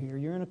picture here.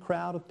 You're in a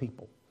crowd of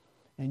people,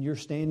 and you're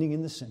standing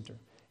in the center,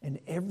 and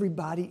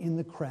everybody in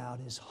the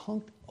crowd is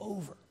hunked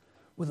over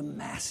with a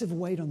massive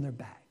weight on their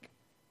back,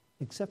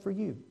 except for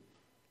you.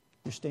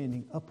 You're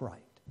standing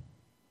upright.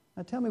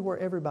 Now tell me where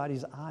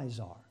everybody's eyes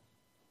are.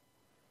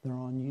 They're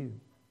on you.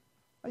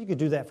 You could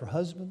do that for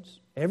husbands.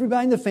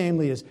 Everybody in the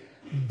family is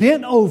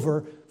bent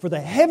over for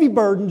the heavy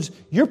burdens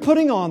you're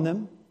putting on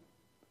them,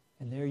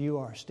 and there you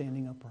are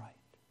standing upright.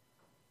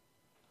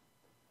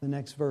 The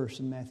next verse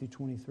in Matthew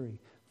 23.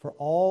 For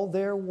all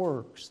their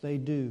works they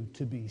do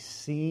to be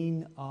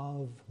seen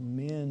of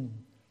men,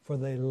 for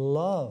they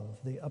love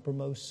the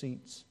uppermost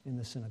seats in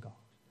the synagogue.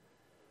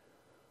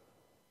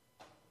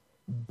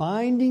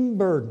 Binding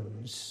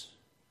burdens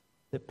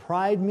that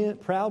proud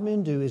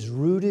men do is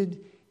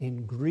rooted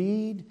in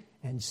greed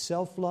and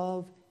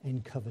self-love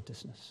and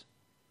covetousness.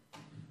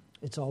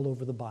 It's all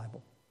over the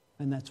Bible,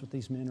 and that's what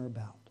these men are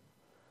about.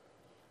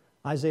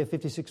 Isaiah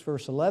 56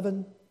 verse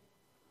 11,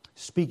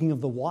 speaking of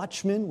the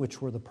watchmen,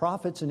 which were the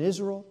prophets in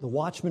Israel, the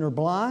watchmen are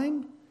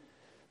blind,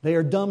 they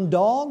are dumb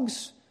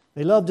dogs,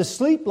 they love to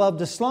sleep, love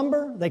to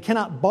slumber, they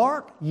cannot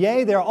bark,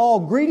 yea, they're all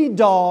greedy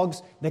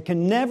dogs that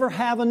can never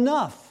have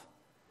enough.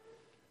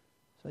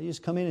 So you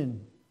just come in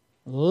and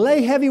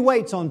lay heavy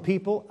weights on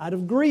people out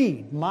of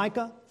greed.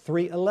 Micah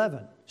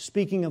 3:11,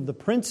 speaking of the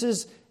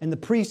princes and the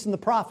priests and the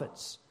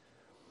prophets.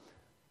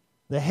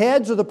 The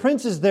heads or the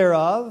princes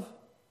thereof,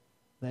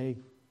 they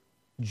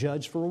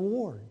judge for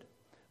reward.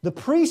 The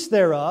priests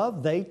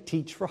thereof, they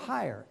teach for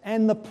hire.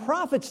 And the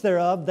prophets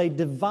thereof, they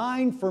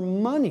divine for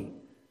money.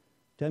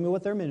 Tell me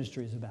what their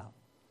ministry is about.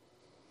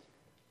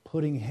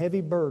 Putting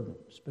heavy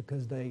burdens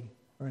because they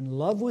are in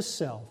love with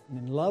self and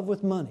in love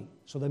with money.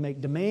 So they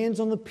make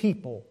demands on the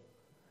people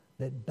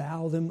that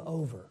bow them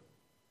over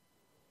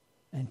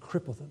and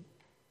cripple them.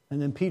 And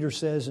then Peter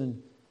says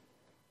in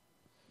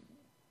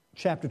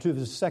chapter 2 of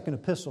his second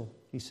epistle,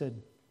 he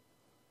said,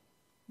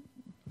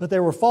 but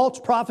there were false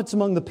prophets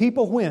among the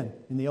people when?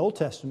 In the Old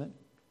Testament.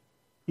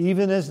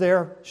 Even as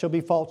there shall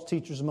be false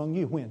teachers among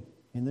you. When?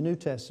 In the New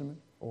Testament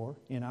or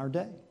in our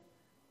day.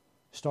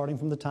 Starting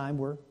from the time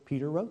where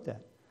Peter wrote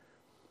that.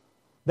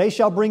 They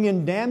shall bring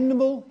in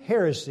damnable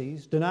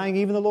heresies, denying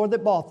even the Lord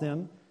that bought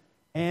them,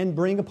 and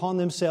bring upon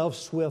themselves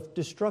swift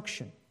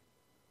destruction.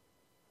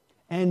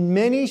 And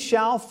many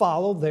shall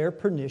follow their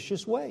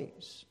pernicious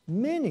ways.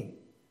 Many.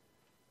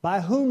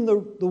 By whom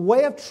the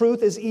way of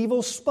truth is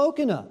evil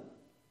spoken of.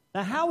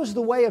 Now, how is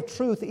the way of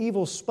truth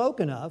evil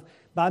spoken of?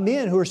 By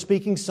men who are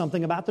speaking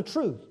something about the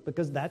truth.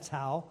 Because that's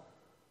how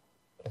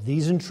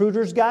these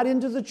intruders got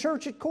into the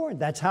church at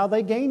Corinth. That's how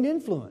they gained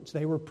influence.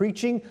 They were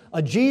preaching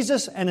a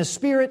Jesus and a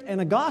Spirit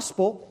and a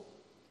gospel.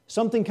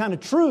 Something kind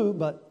of true,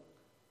 but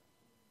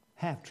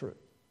half true.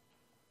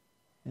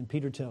 And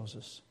Peter tells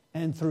us,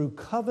 and through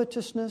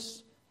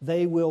covetousness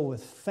they will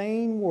with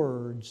vain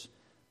words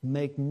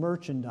make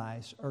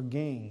merchandise or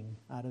gain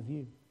out of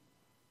you.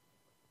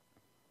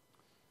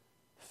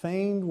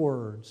 Feigned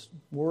words,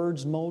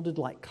 words molded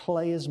like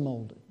clay is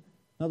molded.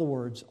 In other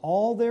words,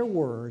 all their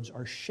words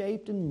are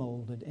shaped and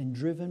molded and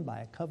driven by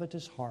a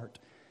covetous heart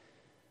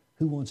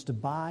who wants to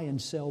buy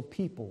and sell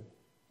people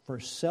for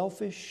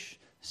selfish,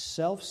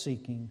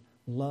 self-seeking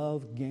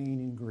love, gain,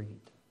 and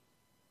greed.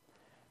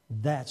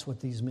 That's what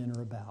these men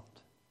are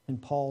about.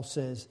 And Paul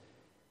says,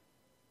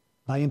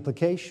 by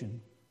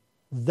implication,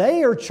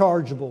 they are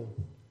chargeable.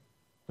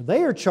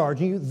 They are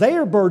charging you. They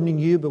are burdening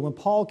you. But when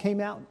Paul came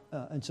out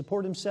and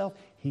supported himself,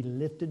 he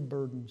lifted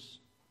burdens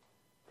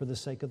for the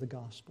sake of the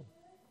gospel.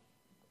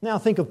 Now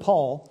think of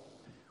Paul,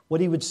 what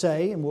he would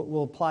say, and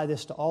we'll apply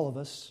this to all of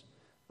us,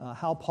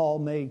 how Paul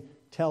may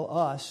tell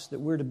us that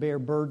we're to bear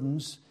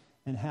burdens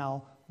and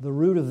how the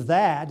root of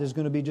that is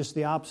going to be just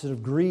the opposite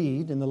of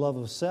greed and the love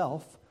of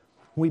self.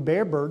 When we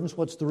bear burdens,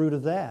 what's the root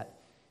of that?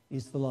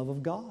 It's the love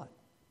of God.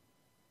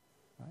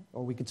 Right?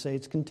 Or we could say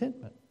it's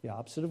contentment. The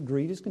opposite of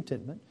greed is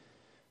contentment.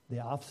 The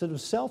opposite of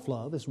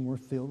self-love is when we're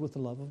filled with the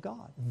love of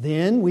God.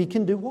 Then we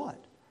can do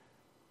what?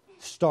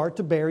 Start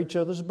to bear each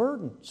other's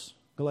burdens.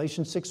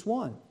 Galatians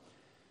 6:1.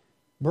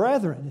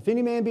 Brethren, if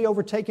any man be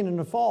overtaken in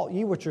a fault,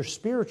 ye which are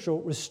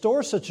spiritual,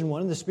 restore such an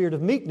one in the spirit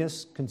of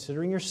meekness,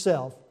 considering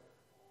yourself,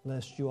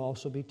 lest you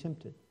also be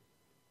tempted.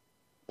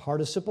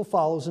 Participle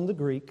follows in the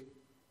Greek,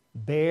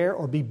 bear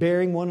or be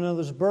bearing one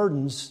another's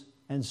burdens,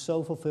 and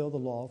so fulfill the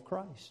law of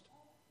Christ.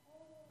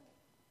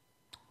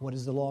 What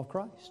is the law of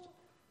Christ?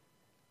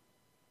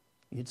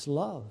 It's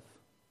love.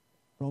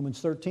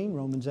 Romans 13,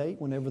 Romans 8,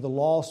 whenever the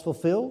law is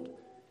fulfilled,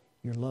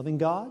 you're loving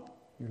God,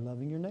 you're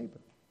loving your neighbor.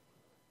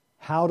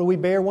 How do we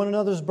bear one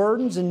another's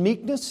burdens in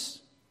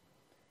meekness?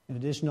 In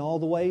addition to all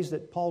the ways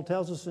that Paul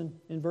tells us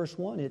in verse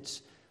 1,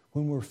 it's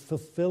when we're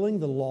fulfilling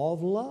the law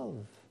of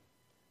love.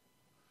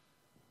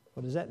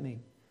 What does that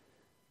mean?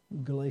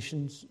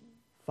 Galatians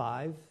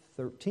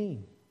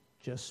 5:13.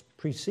 just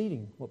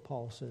preceding what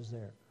Paul says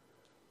there.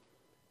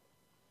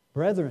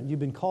 Brethren, you've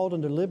been called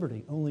unto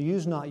liberty. Only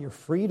use not your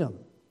freedom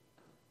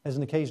as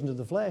an occasion to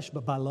the flesh,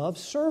 but by love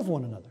serve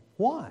one another.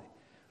 Why?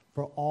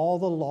 For all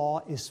the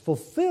law is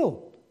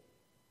fulfilled,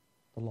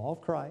 the law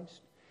of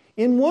Christ,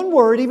 in one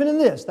word, even in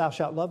this, thou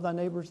shalt love thy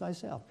neighbor as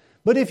thyself.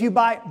 But if you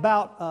bite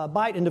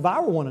and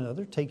devour one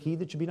another, take heed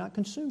that you be not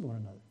consumed one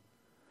another.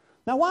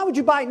 Now, why would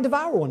you bite and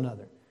devour one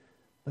another?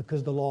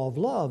 Because the law of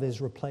love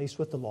is replaced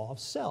with the law of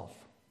self.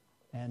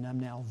 And I'm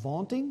now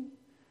vaunting,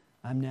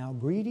 I'm now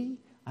greedy,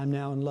 I'm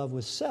now in love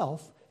with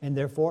self, and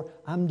therefore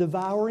I'm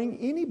devouring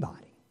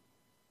anybody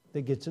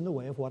that gets in the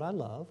way of what I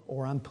love,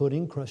 or I'm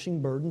putting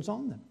crushing burdens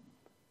on them.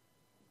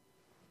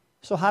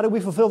 So how do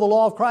we fulfill the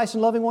law of Christ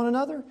in loving one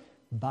another?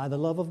 By the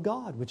love of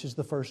God, which is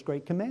the first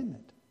great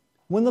commandment.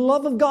 When the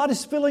love of God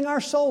is filling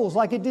our souls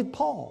like it did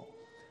Paul,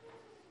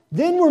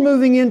 then we're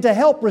moving in to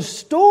help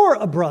restore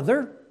a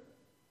brother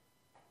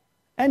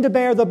and to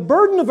bear the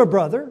burden of a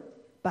brother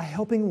by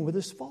helping him with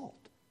his fault.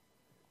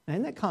 Now,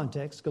 in that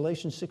context,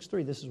 Galatians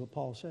 6:3, this is what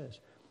Paul says.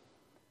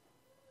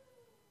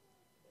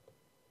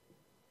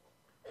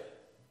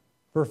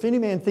 For if any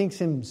man thinks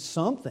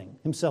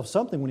himself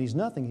something when he's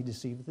nothing, he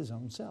deceiveth his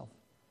own self.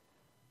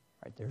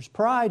 Right, there's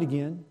pride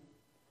again.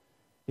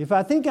 If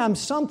I think I'm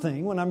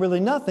something when I'm really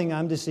nothing,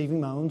 I'm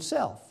deceiving my own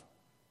self.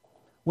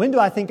 When do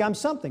I think I'm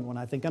something? When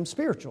I think I'm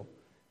spiritual.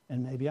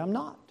 And maybe I'm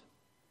not.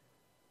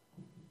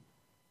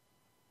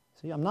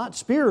 See, I'm not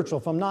spiritual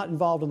if I'm not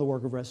involved in the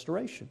work of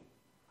restoration.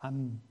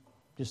 I'm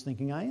just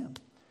thinking I am.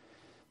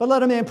 But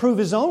let a man prove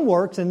his own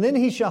works, and then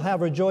he shall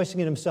have rejoicing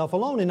in himself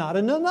alone and not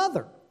in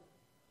another.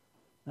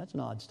 That's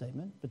an odd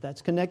statement, but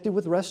that's connected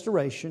with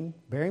restoration,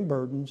 bearing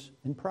burdens,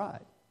 and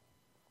pride.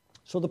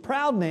 So the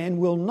proud man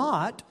will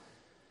not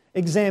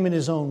examine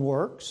his own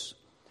works,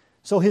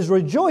 so his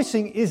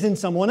rejoicing is in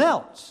someone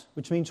else,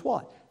 which means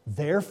what?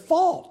 Their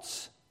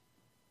faults.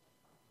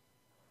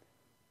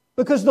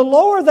 Because the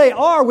lower they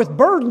are with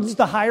burdens,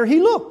 the higher he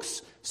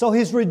looks. So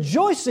his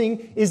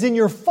rejoicing is in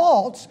your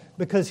faults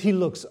because he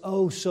looks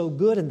oh so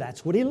good, and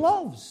that's what he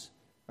loves.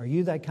 Are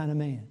you that kind of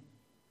man?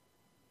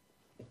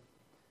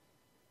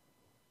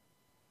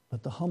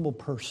 But the humble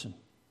person,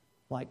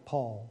 like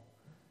Paul,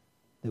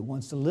 that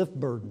wants to lift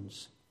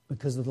burdens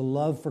because of the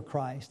love for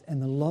Christ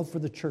and the love for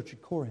the church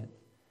at Corinth,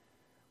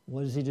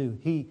 what does he do?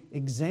 He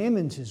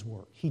examines his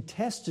work. He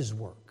tests his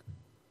work.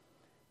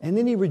 And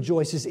then he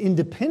rejoices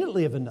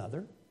independently of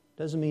another.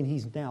 Doesn't mean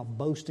he's now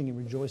boasting and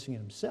rejoicing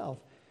in himself.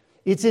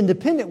 It's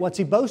independent. What's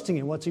he boasting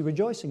in? What's he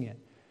rejoicing in?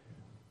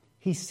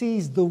 He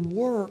sees the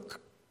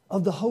work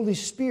of the Holy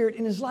Spirit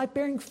in his life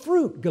bearing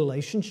fruit.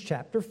 Galatians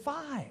chapter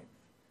 5.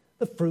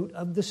 The fruit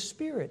of the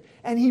Spirit.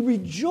 And he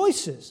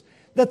rejoices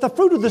that the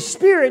fruit of the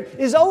Spirit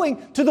is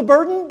owing to the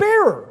burden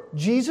bearer,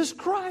 Jesus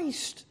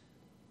Christ,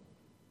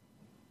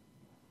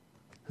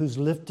 who's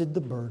lifted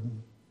the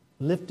burden,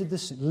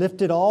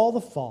 lifted all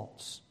the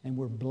faults, and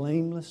we're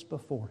blameless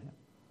before Him.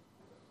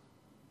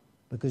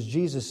 Because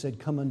Jesus said,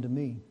 "Come unto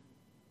me,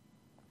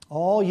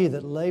 all ye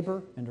that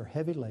labor and are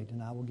heavy laden,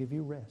 and I will give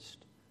you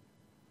rest."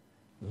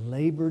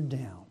 Labored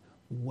down,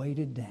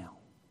 weighted down,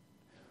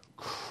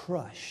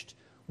 crushed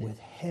with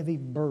heavy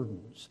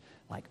burdens,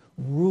 like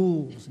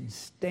rules and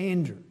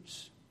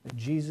standards that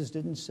Jesus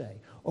didn't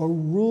say, or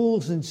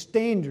rules and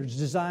standards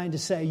designed to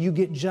say you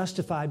get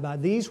justified by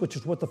these, which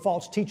is what the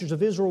false teachers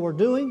of Israel were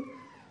doing.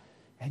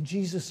 And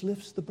Jesus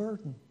lifts the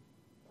burden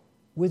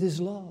with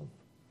His love,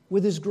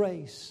 with His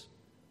grace,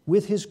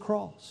 with His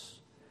cross.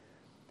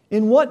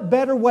 In what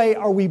better way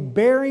are we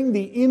bearing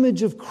the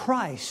image of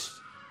Christ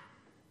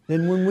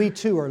than when we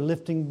too are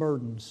lifting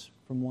burdens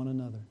from one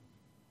another?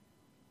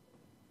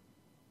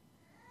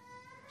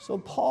 So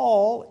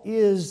Paul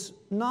is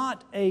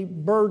not a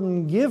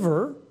burden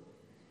giver.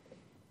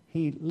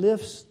 He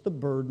lifts the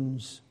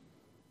burdens,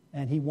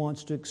 and he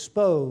wants to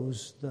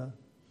expose the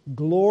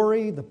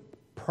glory, the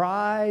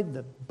pride,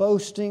 the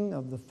boasting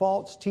of the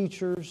false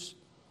teachers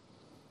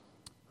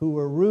who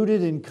are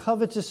rooted in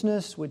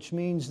covetousness, which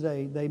means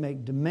they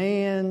make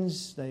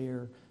demands, they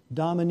are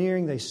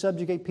domineering, they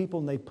subjugate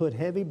people, and they put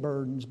heavy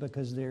burdens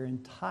because their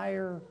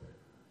entire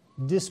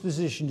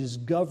disposition is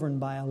governed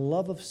by a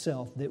love of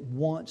self that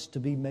wants to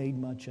be made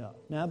much of.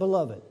 Now,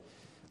 beloved,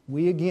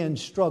 we again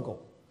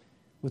struggle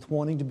with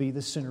wanting to be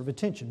the center of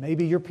attention.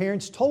 Maybe your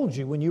parents told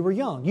you when you were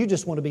young, you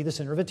just want to be the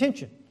center of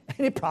attention.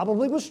 And it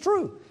probably was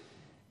true.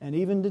 And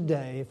even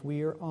today, if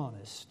we are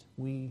honest,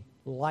 we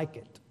like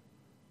it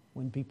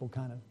when people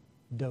kind of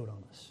dote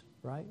on us,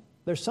 right?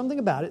 There's something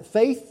about it.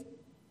 Faith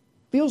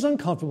feels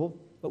uncomfortable,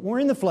 but we're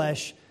in the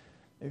flesh.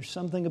 There's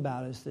something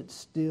about us that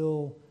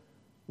still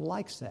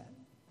likes that.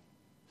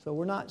 So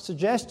we're not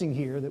suggesting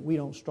here that we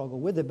don't struggle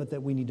with it, but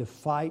that we need to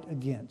fight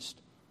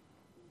against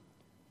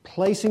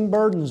placing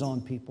burdens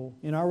on people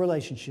in our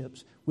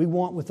relationships. We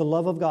want, with the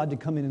love of God, to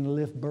come in and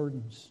lift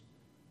burdens,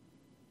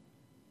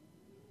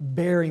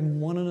 bearing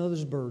one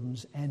another's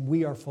burdens, and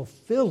we are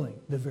fulfilling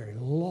the very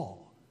law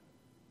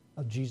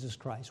of Jesus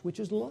Christ, which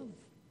is love.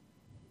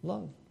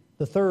 Love.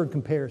 The third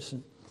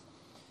comparison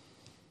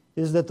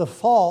is that the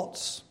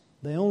faults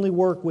They only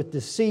work with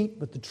deceit,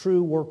 but the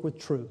true work with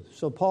truth.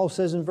 So Paul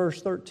says in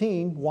verse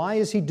 13, why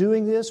is he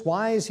doing this?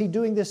 Why is he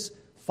doing this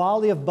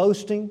folly of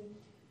boasting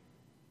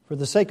for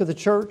the sake of the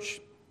church?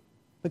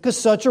 Because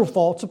such are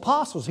false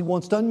apostles. He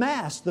wants to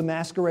unmask the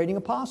masquerading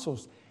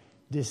apostles.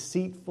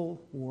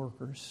 Deceitful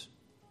workers.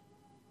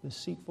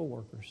 Deceitful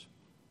workers.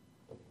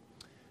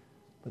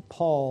 But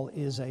Paul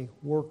is a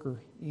worker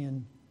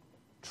in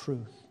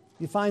truth.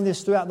 You find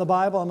this throughout the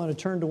Bible. I'm going to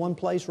turn to one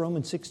place,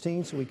 Romans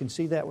 16, so we can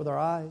see that with our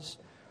eyes.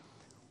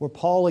 Where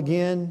Paul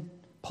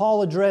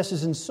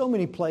addresses in so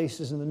many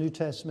places in the New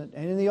Testament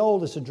and in the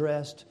Old is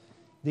addressed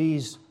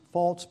these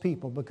false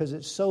people because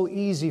it's so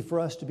easy for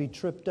us to be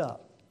tripped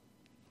up.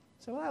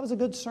 So, well, that was a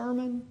good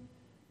sermon.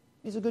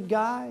 He's a good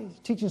guy. He's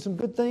teaching some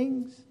good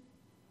things.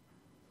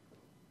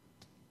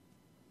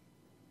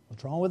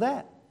 What's wrong with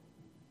that?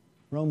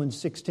 Romans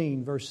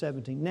 16, verse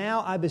 17.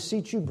 Now I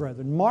beseech you,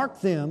 brethren,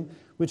 mark them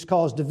which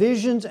cause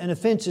divisions and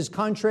offenses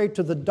contrary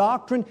to the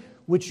doctrine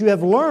which you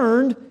have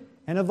learned,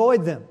 and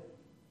avoid them.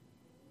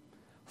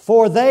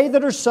 For they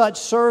that are such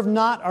serve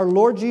not our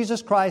Lord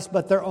Jesus Christ,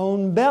 but their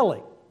own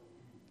belly.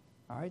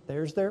 All right,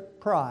 there's their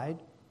pride.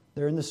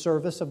 They're in the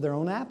service of their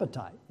own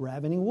appetite,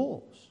 ravening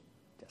wolves.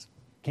 Just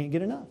can't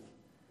get enough.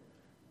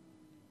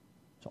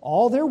 So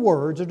all their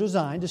words are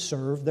designed to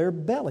serve their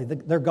belly.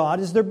 Their God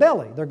is their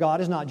belly. Their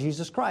God is not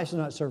Jesus Christ.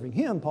 They're not serving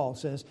Him, Paul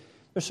says.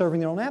 They're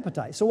serving their own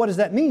appetite. So what does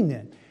that mean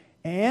then?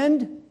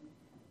 And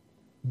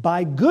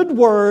by good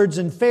words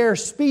and fair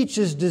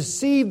speeches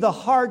deceive the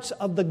hearts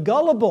of the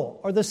gullible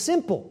or the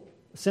simple.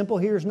 The simple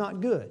here is not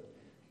good.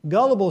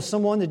 Gullible is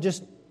someone that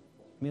just,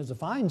 it's a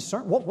fine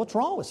sermon. What's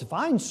wrong? It's a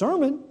fine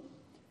sermon.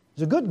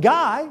 He's a good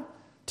guy.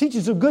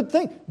 Teaches a good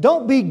thing.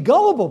 Don't be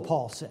gullible,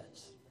 Paul says.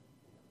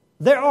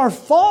 There are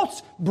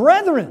false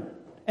brethren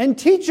and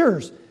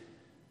teachers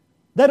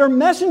that are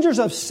messengers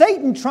of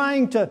Satan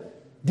trying to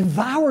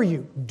devour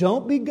you.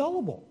 Don't be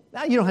gullible.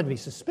 Now, you don't have to be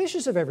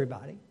suspicious of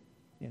everybody,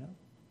 you know.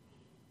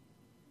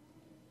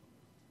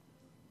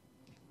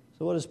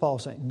 So what is Paul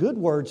saying? Good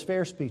words,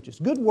 fair speeches.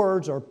 Good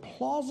words are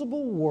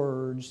plausible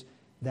words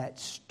that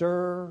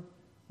stir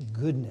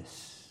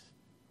goodness.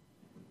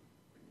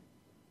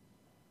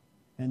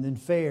 And then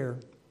fair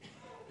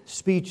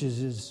speeches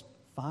is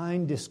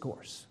fine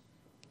discourse.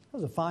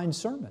 That was a fine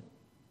sermon.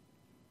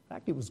 In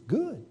fact, it was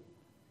good.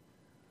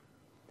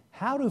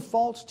 How do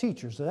false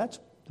teachers, so that's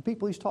the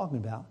people he's talking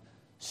about,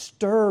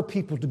 stir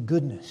people to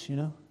goodness, you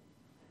know?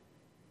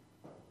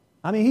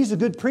 I mean, he's a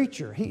good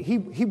preacher.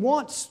 He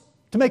wants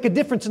to make a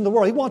difference in the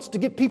world. He wants to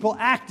get people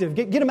active,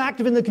 get them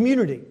active in the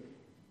community.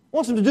 He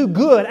wants them to do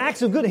good,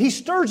 acts of good. He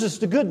stirs us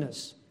to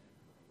goodness.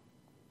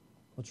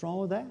 What's wrong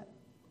with that?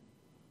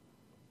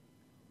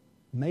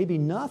 Maybe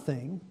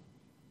nothing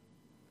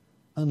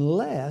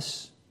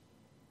unless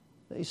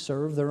they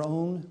serve their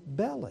own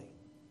belly.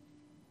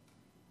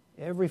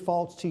 Every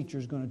false teacher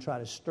is going to try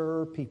to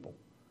stir people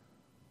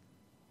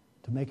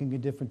to making a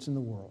difference in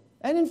the world.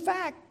 And in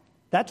fact,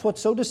 that's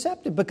what's so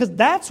deceptive, because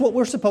that's what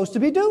we're supposed to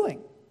be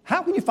doing.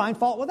 How can you find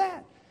fault with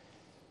that?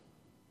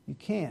 You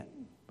can't.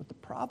 But the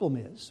problem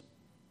is,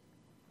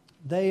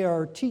 they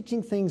are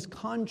teaching things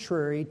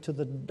contrary to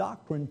the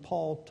doctrine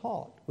Paul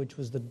taught, which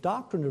was the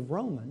doctrine of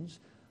Romans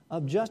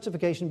of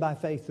justification by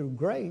faith through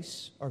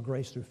grace, or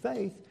grace through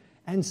faith,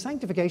 and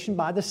sanctification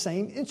by the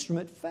same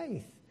instrument,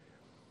 faith.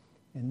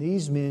 And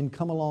these men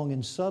come along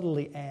and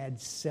subtly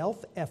add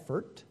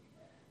self-effort,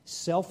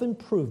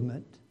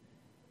 self-improvement,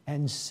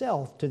 and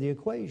self to the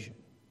equation.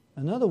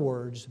 In other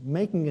words,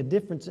 making a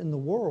difference in the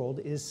world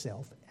is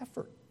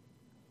self-effort.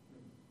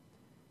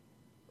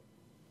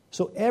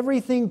 So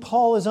everything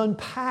Paul has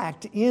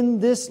unpacked in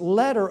this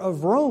letter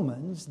of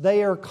Romans,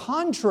 they are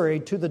contrary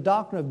to the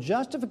doctrine of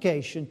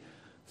justification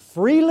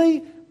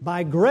freely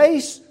by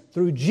grace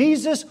through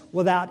Jesus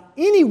without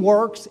any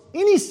works,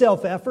 any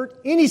self-effort,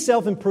 any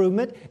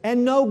self-improvement,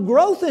 and no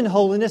growth in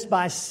holiness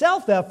by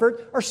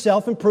self-effort or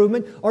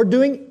self-improvement or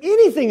doing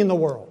anything in the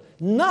world.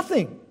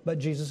 Nothing but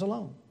Jesus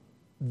alone.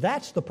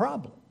 That's the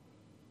problem.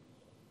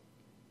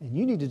 And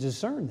you need to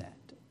discern that.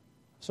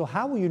 So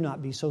how will you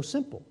not be so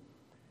simple?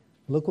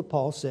 Look what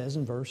Paul says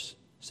in verse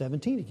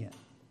 17 again.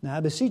 Now I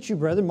beseech you,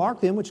 brethren,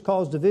 mark them which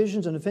cause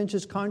divisions and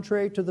offenses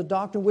contrary to the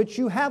doctrine which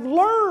you have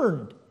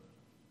learned.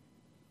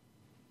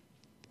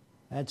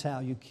 That's how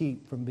you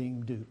keep from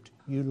being duped.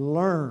 You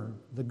learn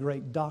the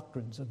great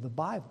doctrines of the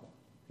Bible.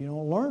 If you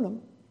don't learn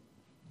them,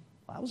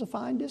 well, that was a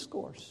fine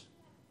discourse.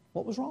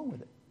 What was wrong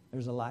with it?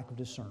 There's a lack of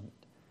discernment.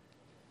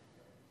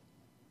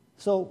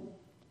 So,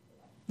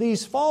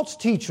 these false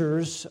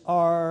teachers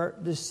are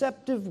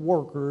deceptive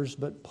workers,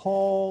 but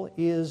Paul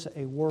is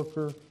a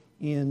worker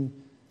in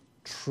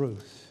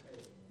truth.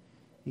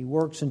 He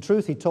works in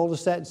truth. He told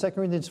us that in 2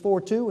 Corinthians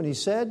 4:2 when he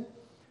said,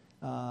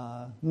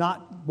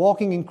 not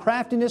walking in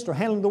craftiness or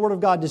handling the Word of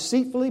God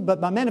deceitfully,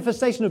 but by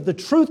manifestation of the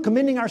truth,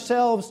 commending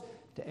ourselves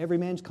to every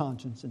man's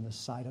conscience in the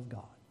sight of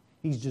God.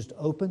 He's just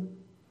open.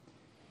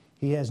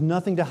 He has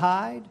nothing to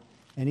hide.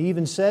 And he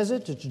even says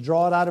it, to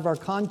draw it out of our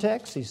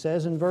context, he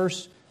says in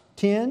verse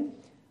 10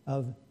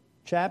 of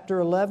chapter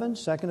 11,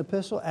 second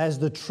epistle, as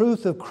the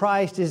truth of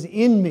Christ is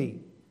in me,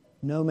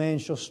 no man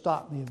shall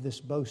stop me of this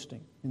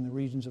boasting in the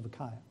regions of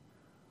Achaia.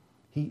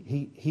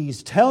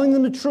 He's telling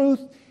them the truth.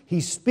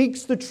 He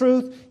speaks the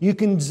truth. You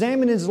can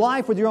examine his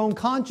life with your own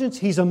conscience.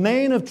 He's a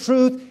man of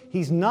truth.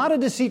 He's not a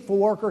deceitful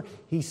worker.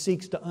 He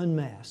seeks to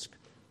unmask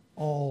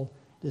all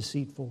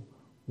deceitful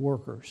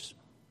workers.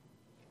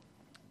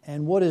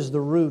 And what is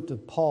the root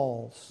of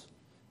Paul's?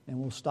 And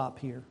we'll stop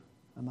here.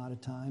 I'm out of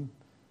time.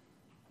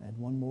 Add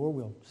one more.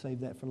 We'll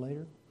save that for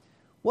later.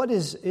 What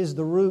is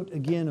the root,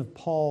 again, of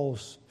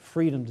Paul's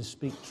freedom to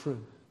speak truth?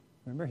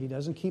 Remember, he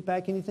doesn't keep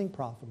back anything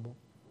profitable.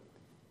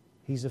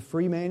 He's a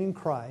free man in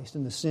Christ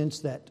in the sense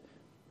that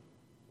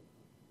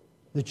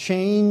the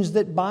chains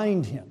that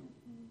bind him,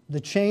 the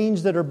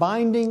chains that are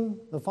binding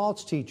the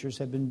false teachers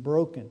have been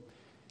broken.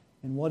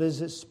 And what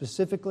is it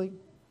specifically?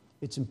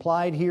 It's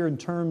implied here in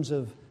terms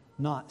of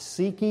not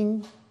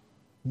seeking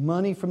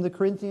money from the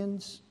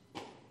Corinthians.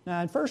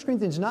 Now, in 1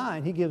 Corinthians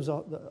 9, he gives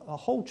a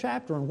whole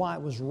chapter on why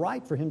it was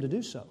right for him to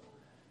do so.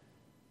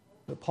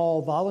 But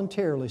Paul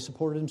voluntarily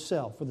supported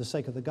himself for the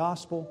sake of the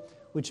gospel,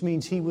 which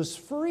means he was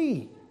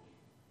free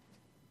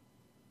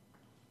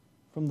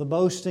from the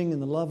boasting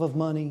and the love of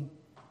money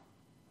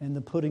and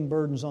the putting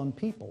burdens on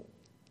people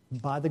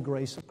by the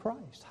grace of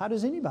Christ. How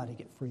does anybody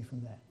get free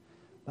from that?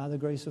 By the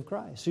grace of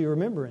Christ. So you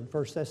remember in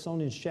 1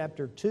 Thessalonians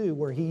chapter 2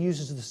 where he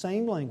uses the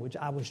same language,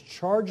 I was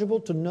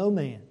chargeable to no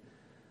man.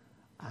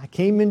 I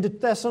came into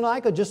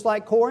Thessalonica just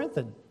like Corinth,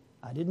 and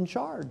I didn't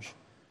charge.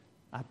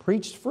 I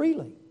preached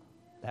freely.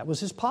 That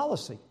was his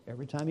policy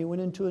every time he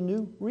went into a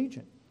new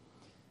region.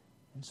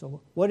 And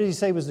so what did he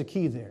say was the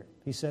key there?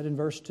 He said in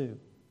verse 2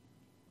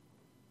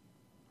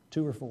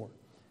 or 4.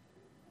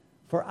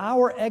 For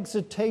our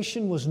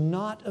exhortation was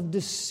not of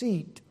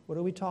deceit. What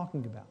are we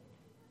talking about?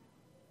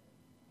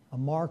 A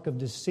mark of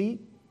deceit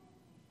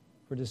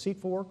for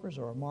deceitful workers,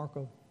 or a mark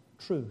of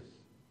truth?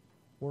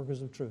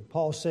 Workers of truth.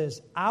 Paul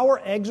says, our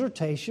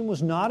exhortation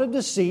was not of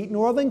deceit,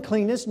 nor of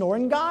uncleanness, nor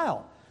in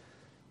guile.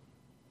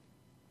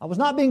 I was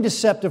not being a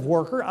deceptive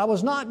worker. I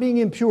was not being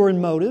impure in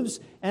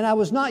motives. And I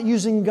was not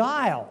using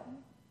guile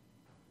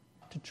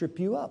to trip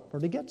you up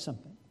or to get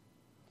something.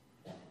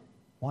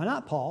 Why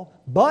not, Paul?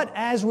 But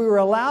as we were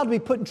allowed to be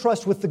put in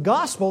trust with the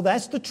gospel,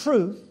 that's the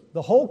truth,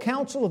 the whole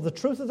counsel of the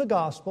truth of the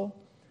gospel,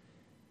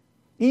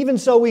 even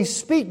so we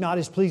speak not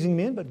as pleasing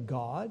men, but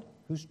God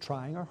who's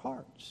trying our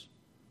hearts.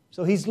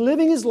 So he's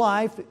living his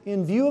life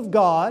in view of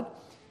God.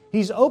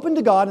 He's open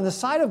to God in the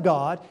sight of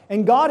God,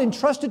 and God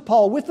entrusted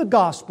Paul with the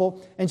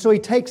gospel, and so he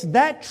takes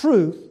that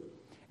truth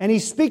and he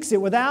speaks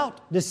it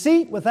without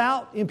deceit,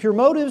 without impure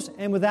motives,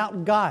 and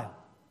without guile.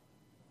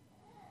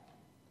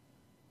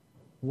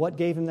 What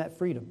gave him that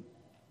freedom?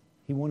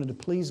 He wanted to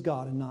please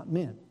God and not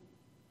men.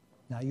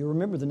 Now you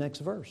remember the next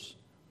verse.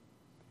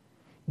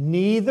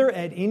 Neither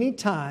at any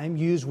time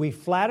use we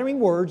flattering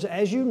words,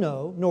 as you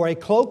know, nor a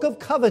cloak of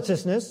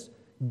covetousness,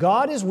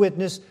 God is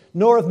witness,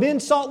 nor of men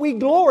sought we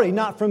glory,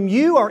 not from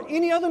you or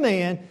any other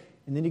man.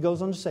 And then he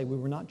goes on to say, we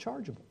were not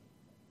chargeable.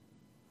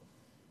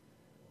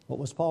 What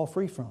was Paul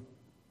free from?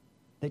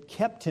 That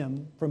kept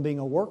him from being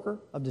a worker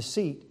of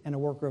deceit and a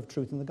worker of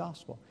truth in the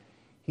gospel.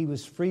 He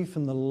was free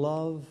from the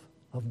love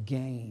of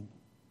gain,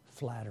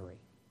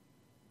 flattery.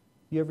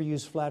 You ever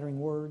use flattering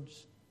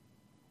words?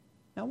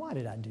 Now, why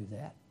did I do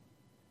that?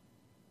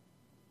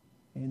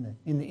 In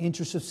the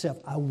interest of self,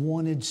 I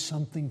wanted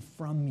something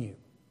from you.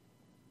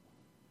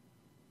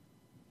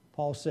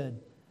 Paul said,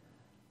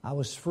 I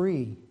was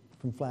free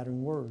from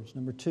flattering words.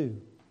 Number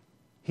 2,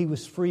 he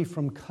was free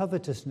from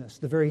covetousness,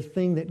 the very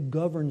thing that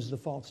governs the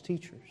false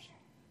teachers.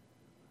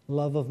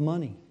 Love of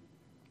money.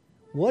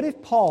 What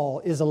if Paul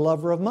is a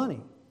lover of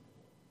money?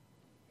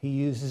 He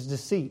uses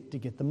deceit to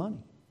get the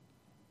money.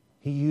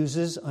 He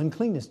uses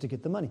uncleanness to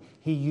get the money.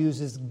 He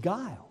uses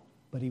guile,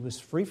 but he was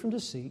free from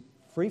deceit,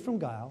 free from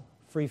guile,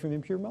 free from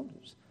impure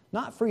motives.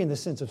 Not free in the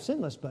sense of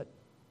sinless, but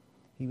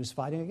he was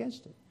fighting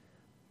against it.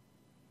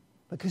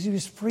 Because he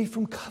was free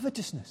from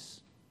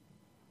covetousness.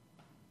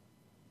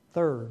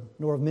 3rd,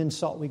 nor of men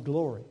sought we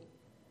glory.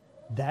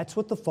 That's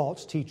what the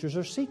false teachers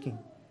are seeking.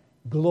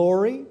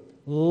 Glory,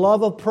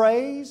 love of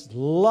praise,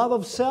 love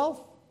of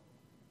self.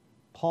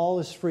 Paul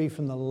is free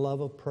from the love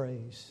of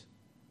praise.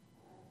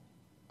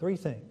 3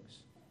 things.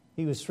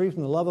 He was free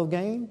from the love of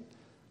gain,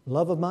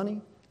 love of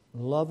money,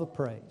 love of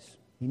praise.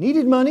 He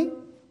needed money,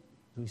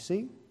 as we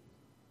see.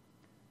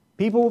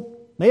 People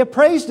may have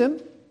praised him,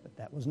 but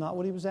that was not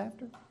what he was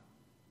after.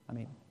 I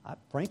mean, I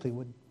frankly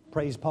would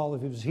praise Paul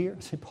if he was here.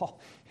 I say, Paul,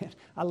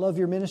 I love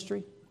your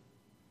ministry.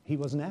 He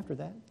wasn't after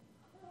that.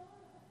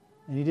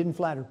 And he didn't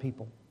flatter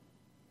people.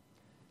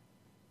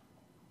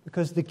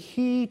 Because the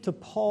key to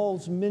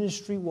Paul's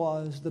ministry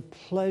was the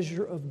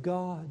pleasure of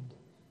God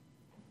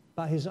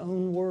by his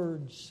own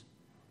words.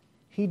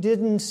 He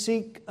didn't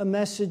seek a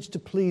message to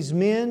please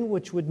men,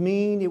 which would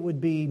mean it would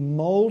be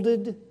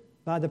molded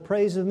by the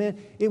praise of men.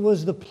 It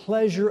was the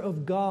pleasure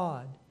of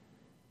God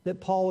that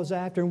Paul was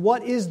after. And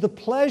what is the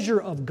pleasure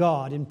of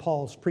God in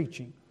Paul's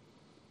preaching?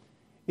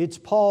 It's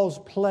Paul's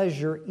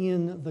pleasure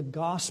in the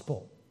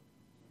gospel,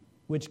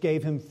 which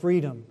gave him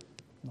freedom,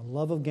 the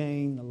love of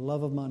gain, the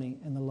love of money,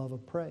 and the love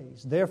of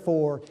praise.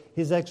 Therefore,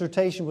 his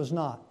exhortation was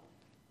not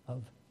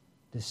of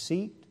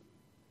deceit,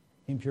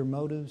 impure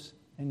motives,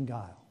 and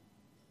guile.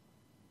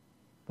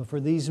 But for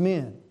these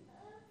men,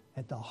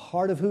 at the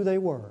heart of who they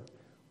were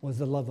was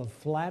the love of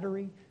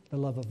flattery, the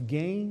love of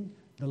gain,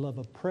 the love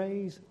of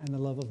praise, and the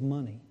love of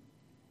money.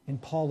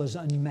 And Paul is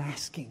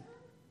unmasking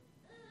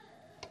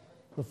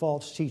the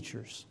false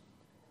teachers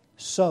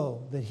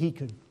so that he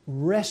could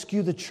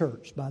rescue the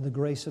church by the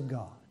grace of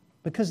God.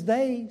 Because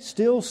they,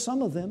 still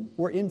some of them,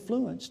 were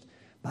influenced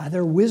by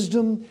their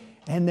wisdom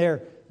and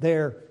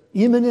their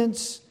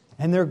eminence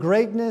and their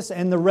greatness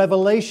and the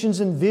revelations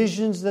and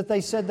visions that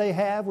they said they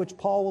have, which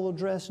Paul will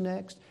address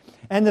next.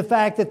 And the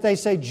fact that they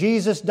say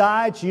Jesus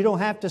died so you don't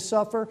have to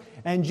suffer,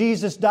 and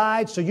Jesus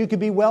died so you could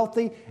be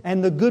wealthy,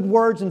 and the good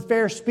words and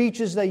fair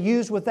speeches they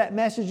use with that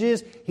message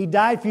is, He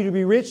died for you to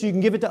be rich so you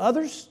can give it to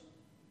others.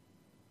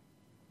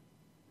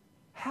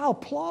 How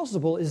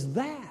plausible is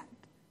that?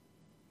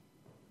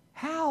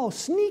 How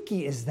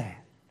sneaky is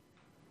that?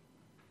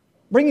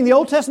 Bringing the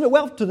Old Testament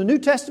wealth to the New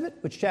Testament,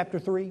 which chapter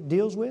 3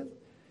 deals with.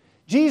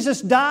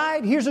 Jesus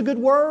died, here's a good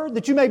word,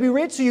 that you may be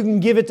rich so you can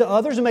give it to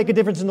others and make a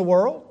difference in the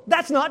world.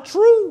 That's not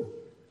true.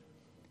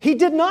 He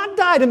did not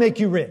die to make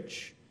you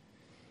rich.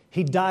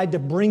 He died to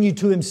bring you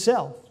to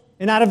Himself.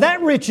 And out of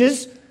that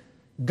riches,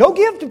 go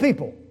give to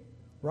people.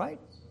 Right?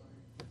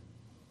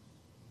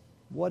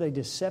 What a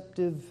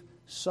deceptive,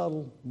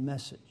 subtle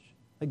message.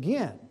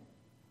 Again,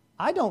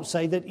 I don't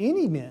say that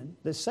any men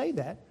that say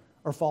that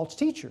are false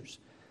teachers.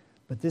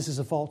 But this is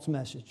a false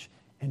message.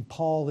 And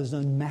Paul is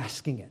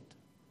unmasking it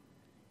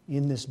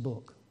in this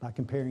book by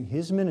comparing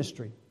his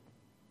ministry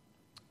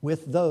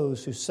with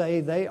those who say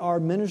they are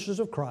ministers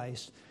of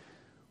Christ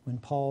when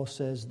Paul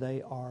says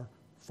they are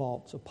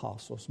false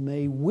apostles.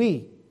 May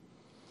we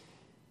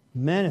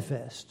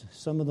manifest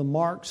some of the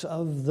marks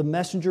of the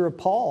messenger of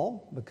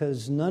Paul,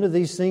 because none of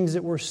these things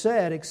that were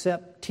said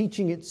except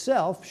teaching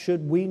itself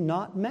should we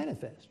not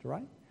manifest,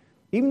 right?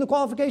 Even the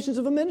qualifications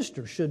of a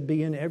minister should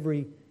be in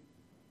every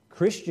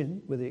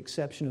Christian, with the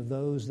exception of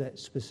those that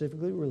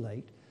specifically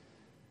relate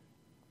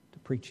to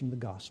preaching the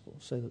gospel.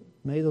 So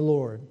may the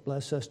Lord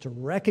bless us to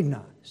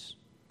recognize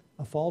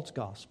a false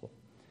gospel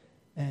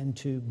and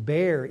to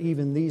bear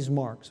even these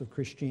marks of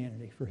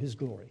Christianity for His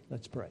glory.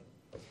 Let's pray.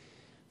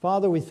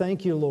 Father, we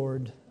thank You,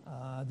 Lord,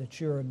 that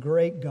You're a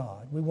great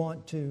God. We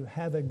want to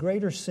have a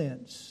greater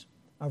sense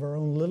of our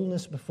own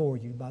littleness before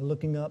You by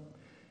looking up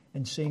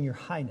and seeing Your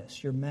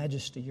highness, Your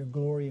majesty, Your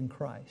glory in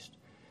Christ.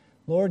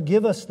 Lord,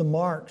 give us the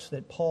marks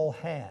that Paul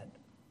had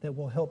that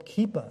will help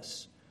keep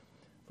us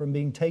from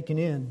being taken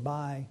in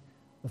by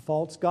the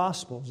false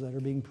gospels that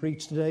are being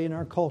preached today in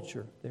our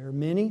culture. There are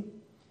many,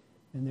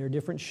 and there are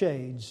different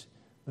shades,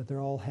 but they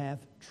all have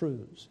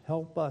truths.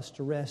 Help us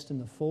to rest in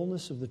the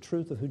fullness of the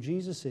truth of who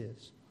Jesus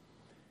is.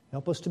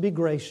 Help us to be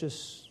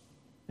gracious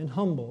and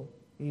humble,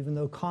 even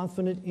though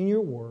confident in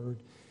Your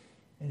word.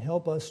 And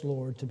help us,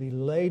 Lord, to be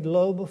laid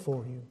low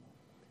before You.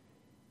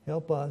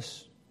 Help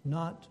us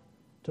not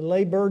to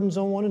lay burdens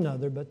on one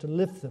another, but to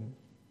lift them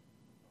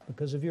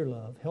because of Your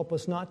love. Help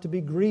us not to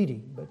be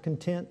greedy, but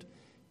content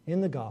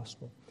in the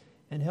gospel.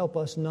 And help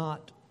us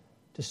not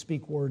to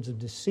speak words of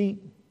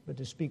deceit, but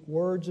to speak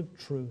words of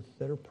truth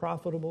that are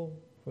profitable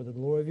for the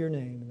glory of Your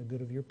name and the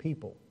good of Your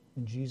people.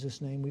 In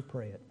Jesus' name we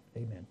pray it.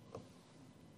 Amen.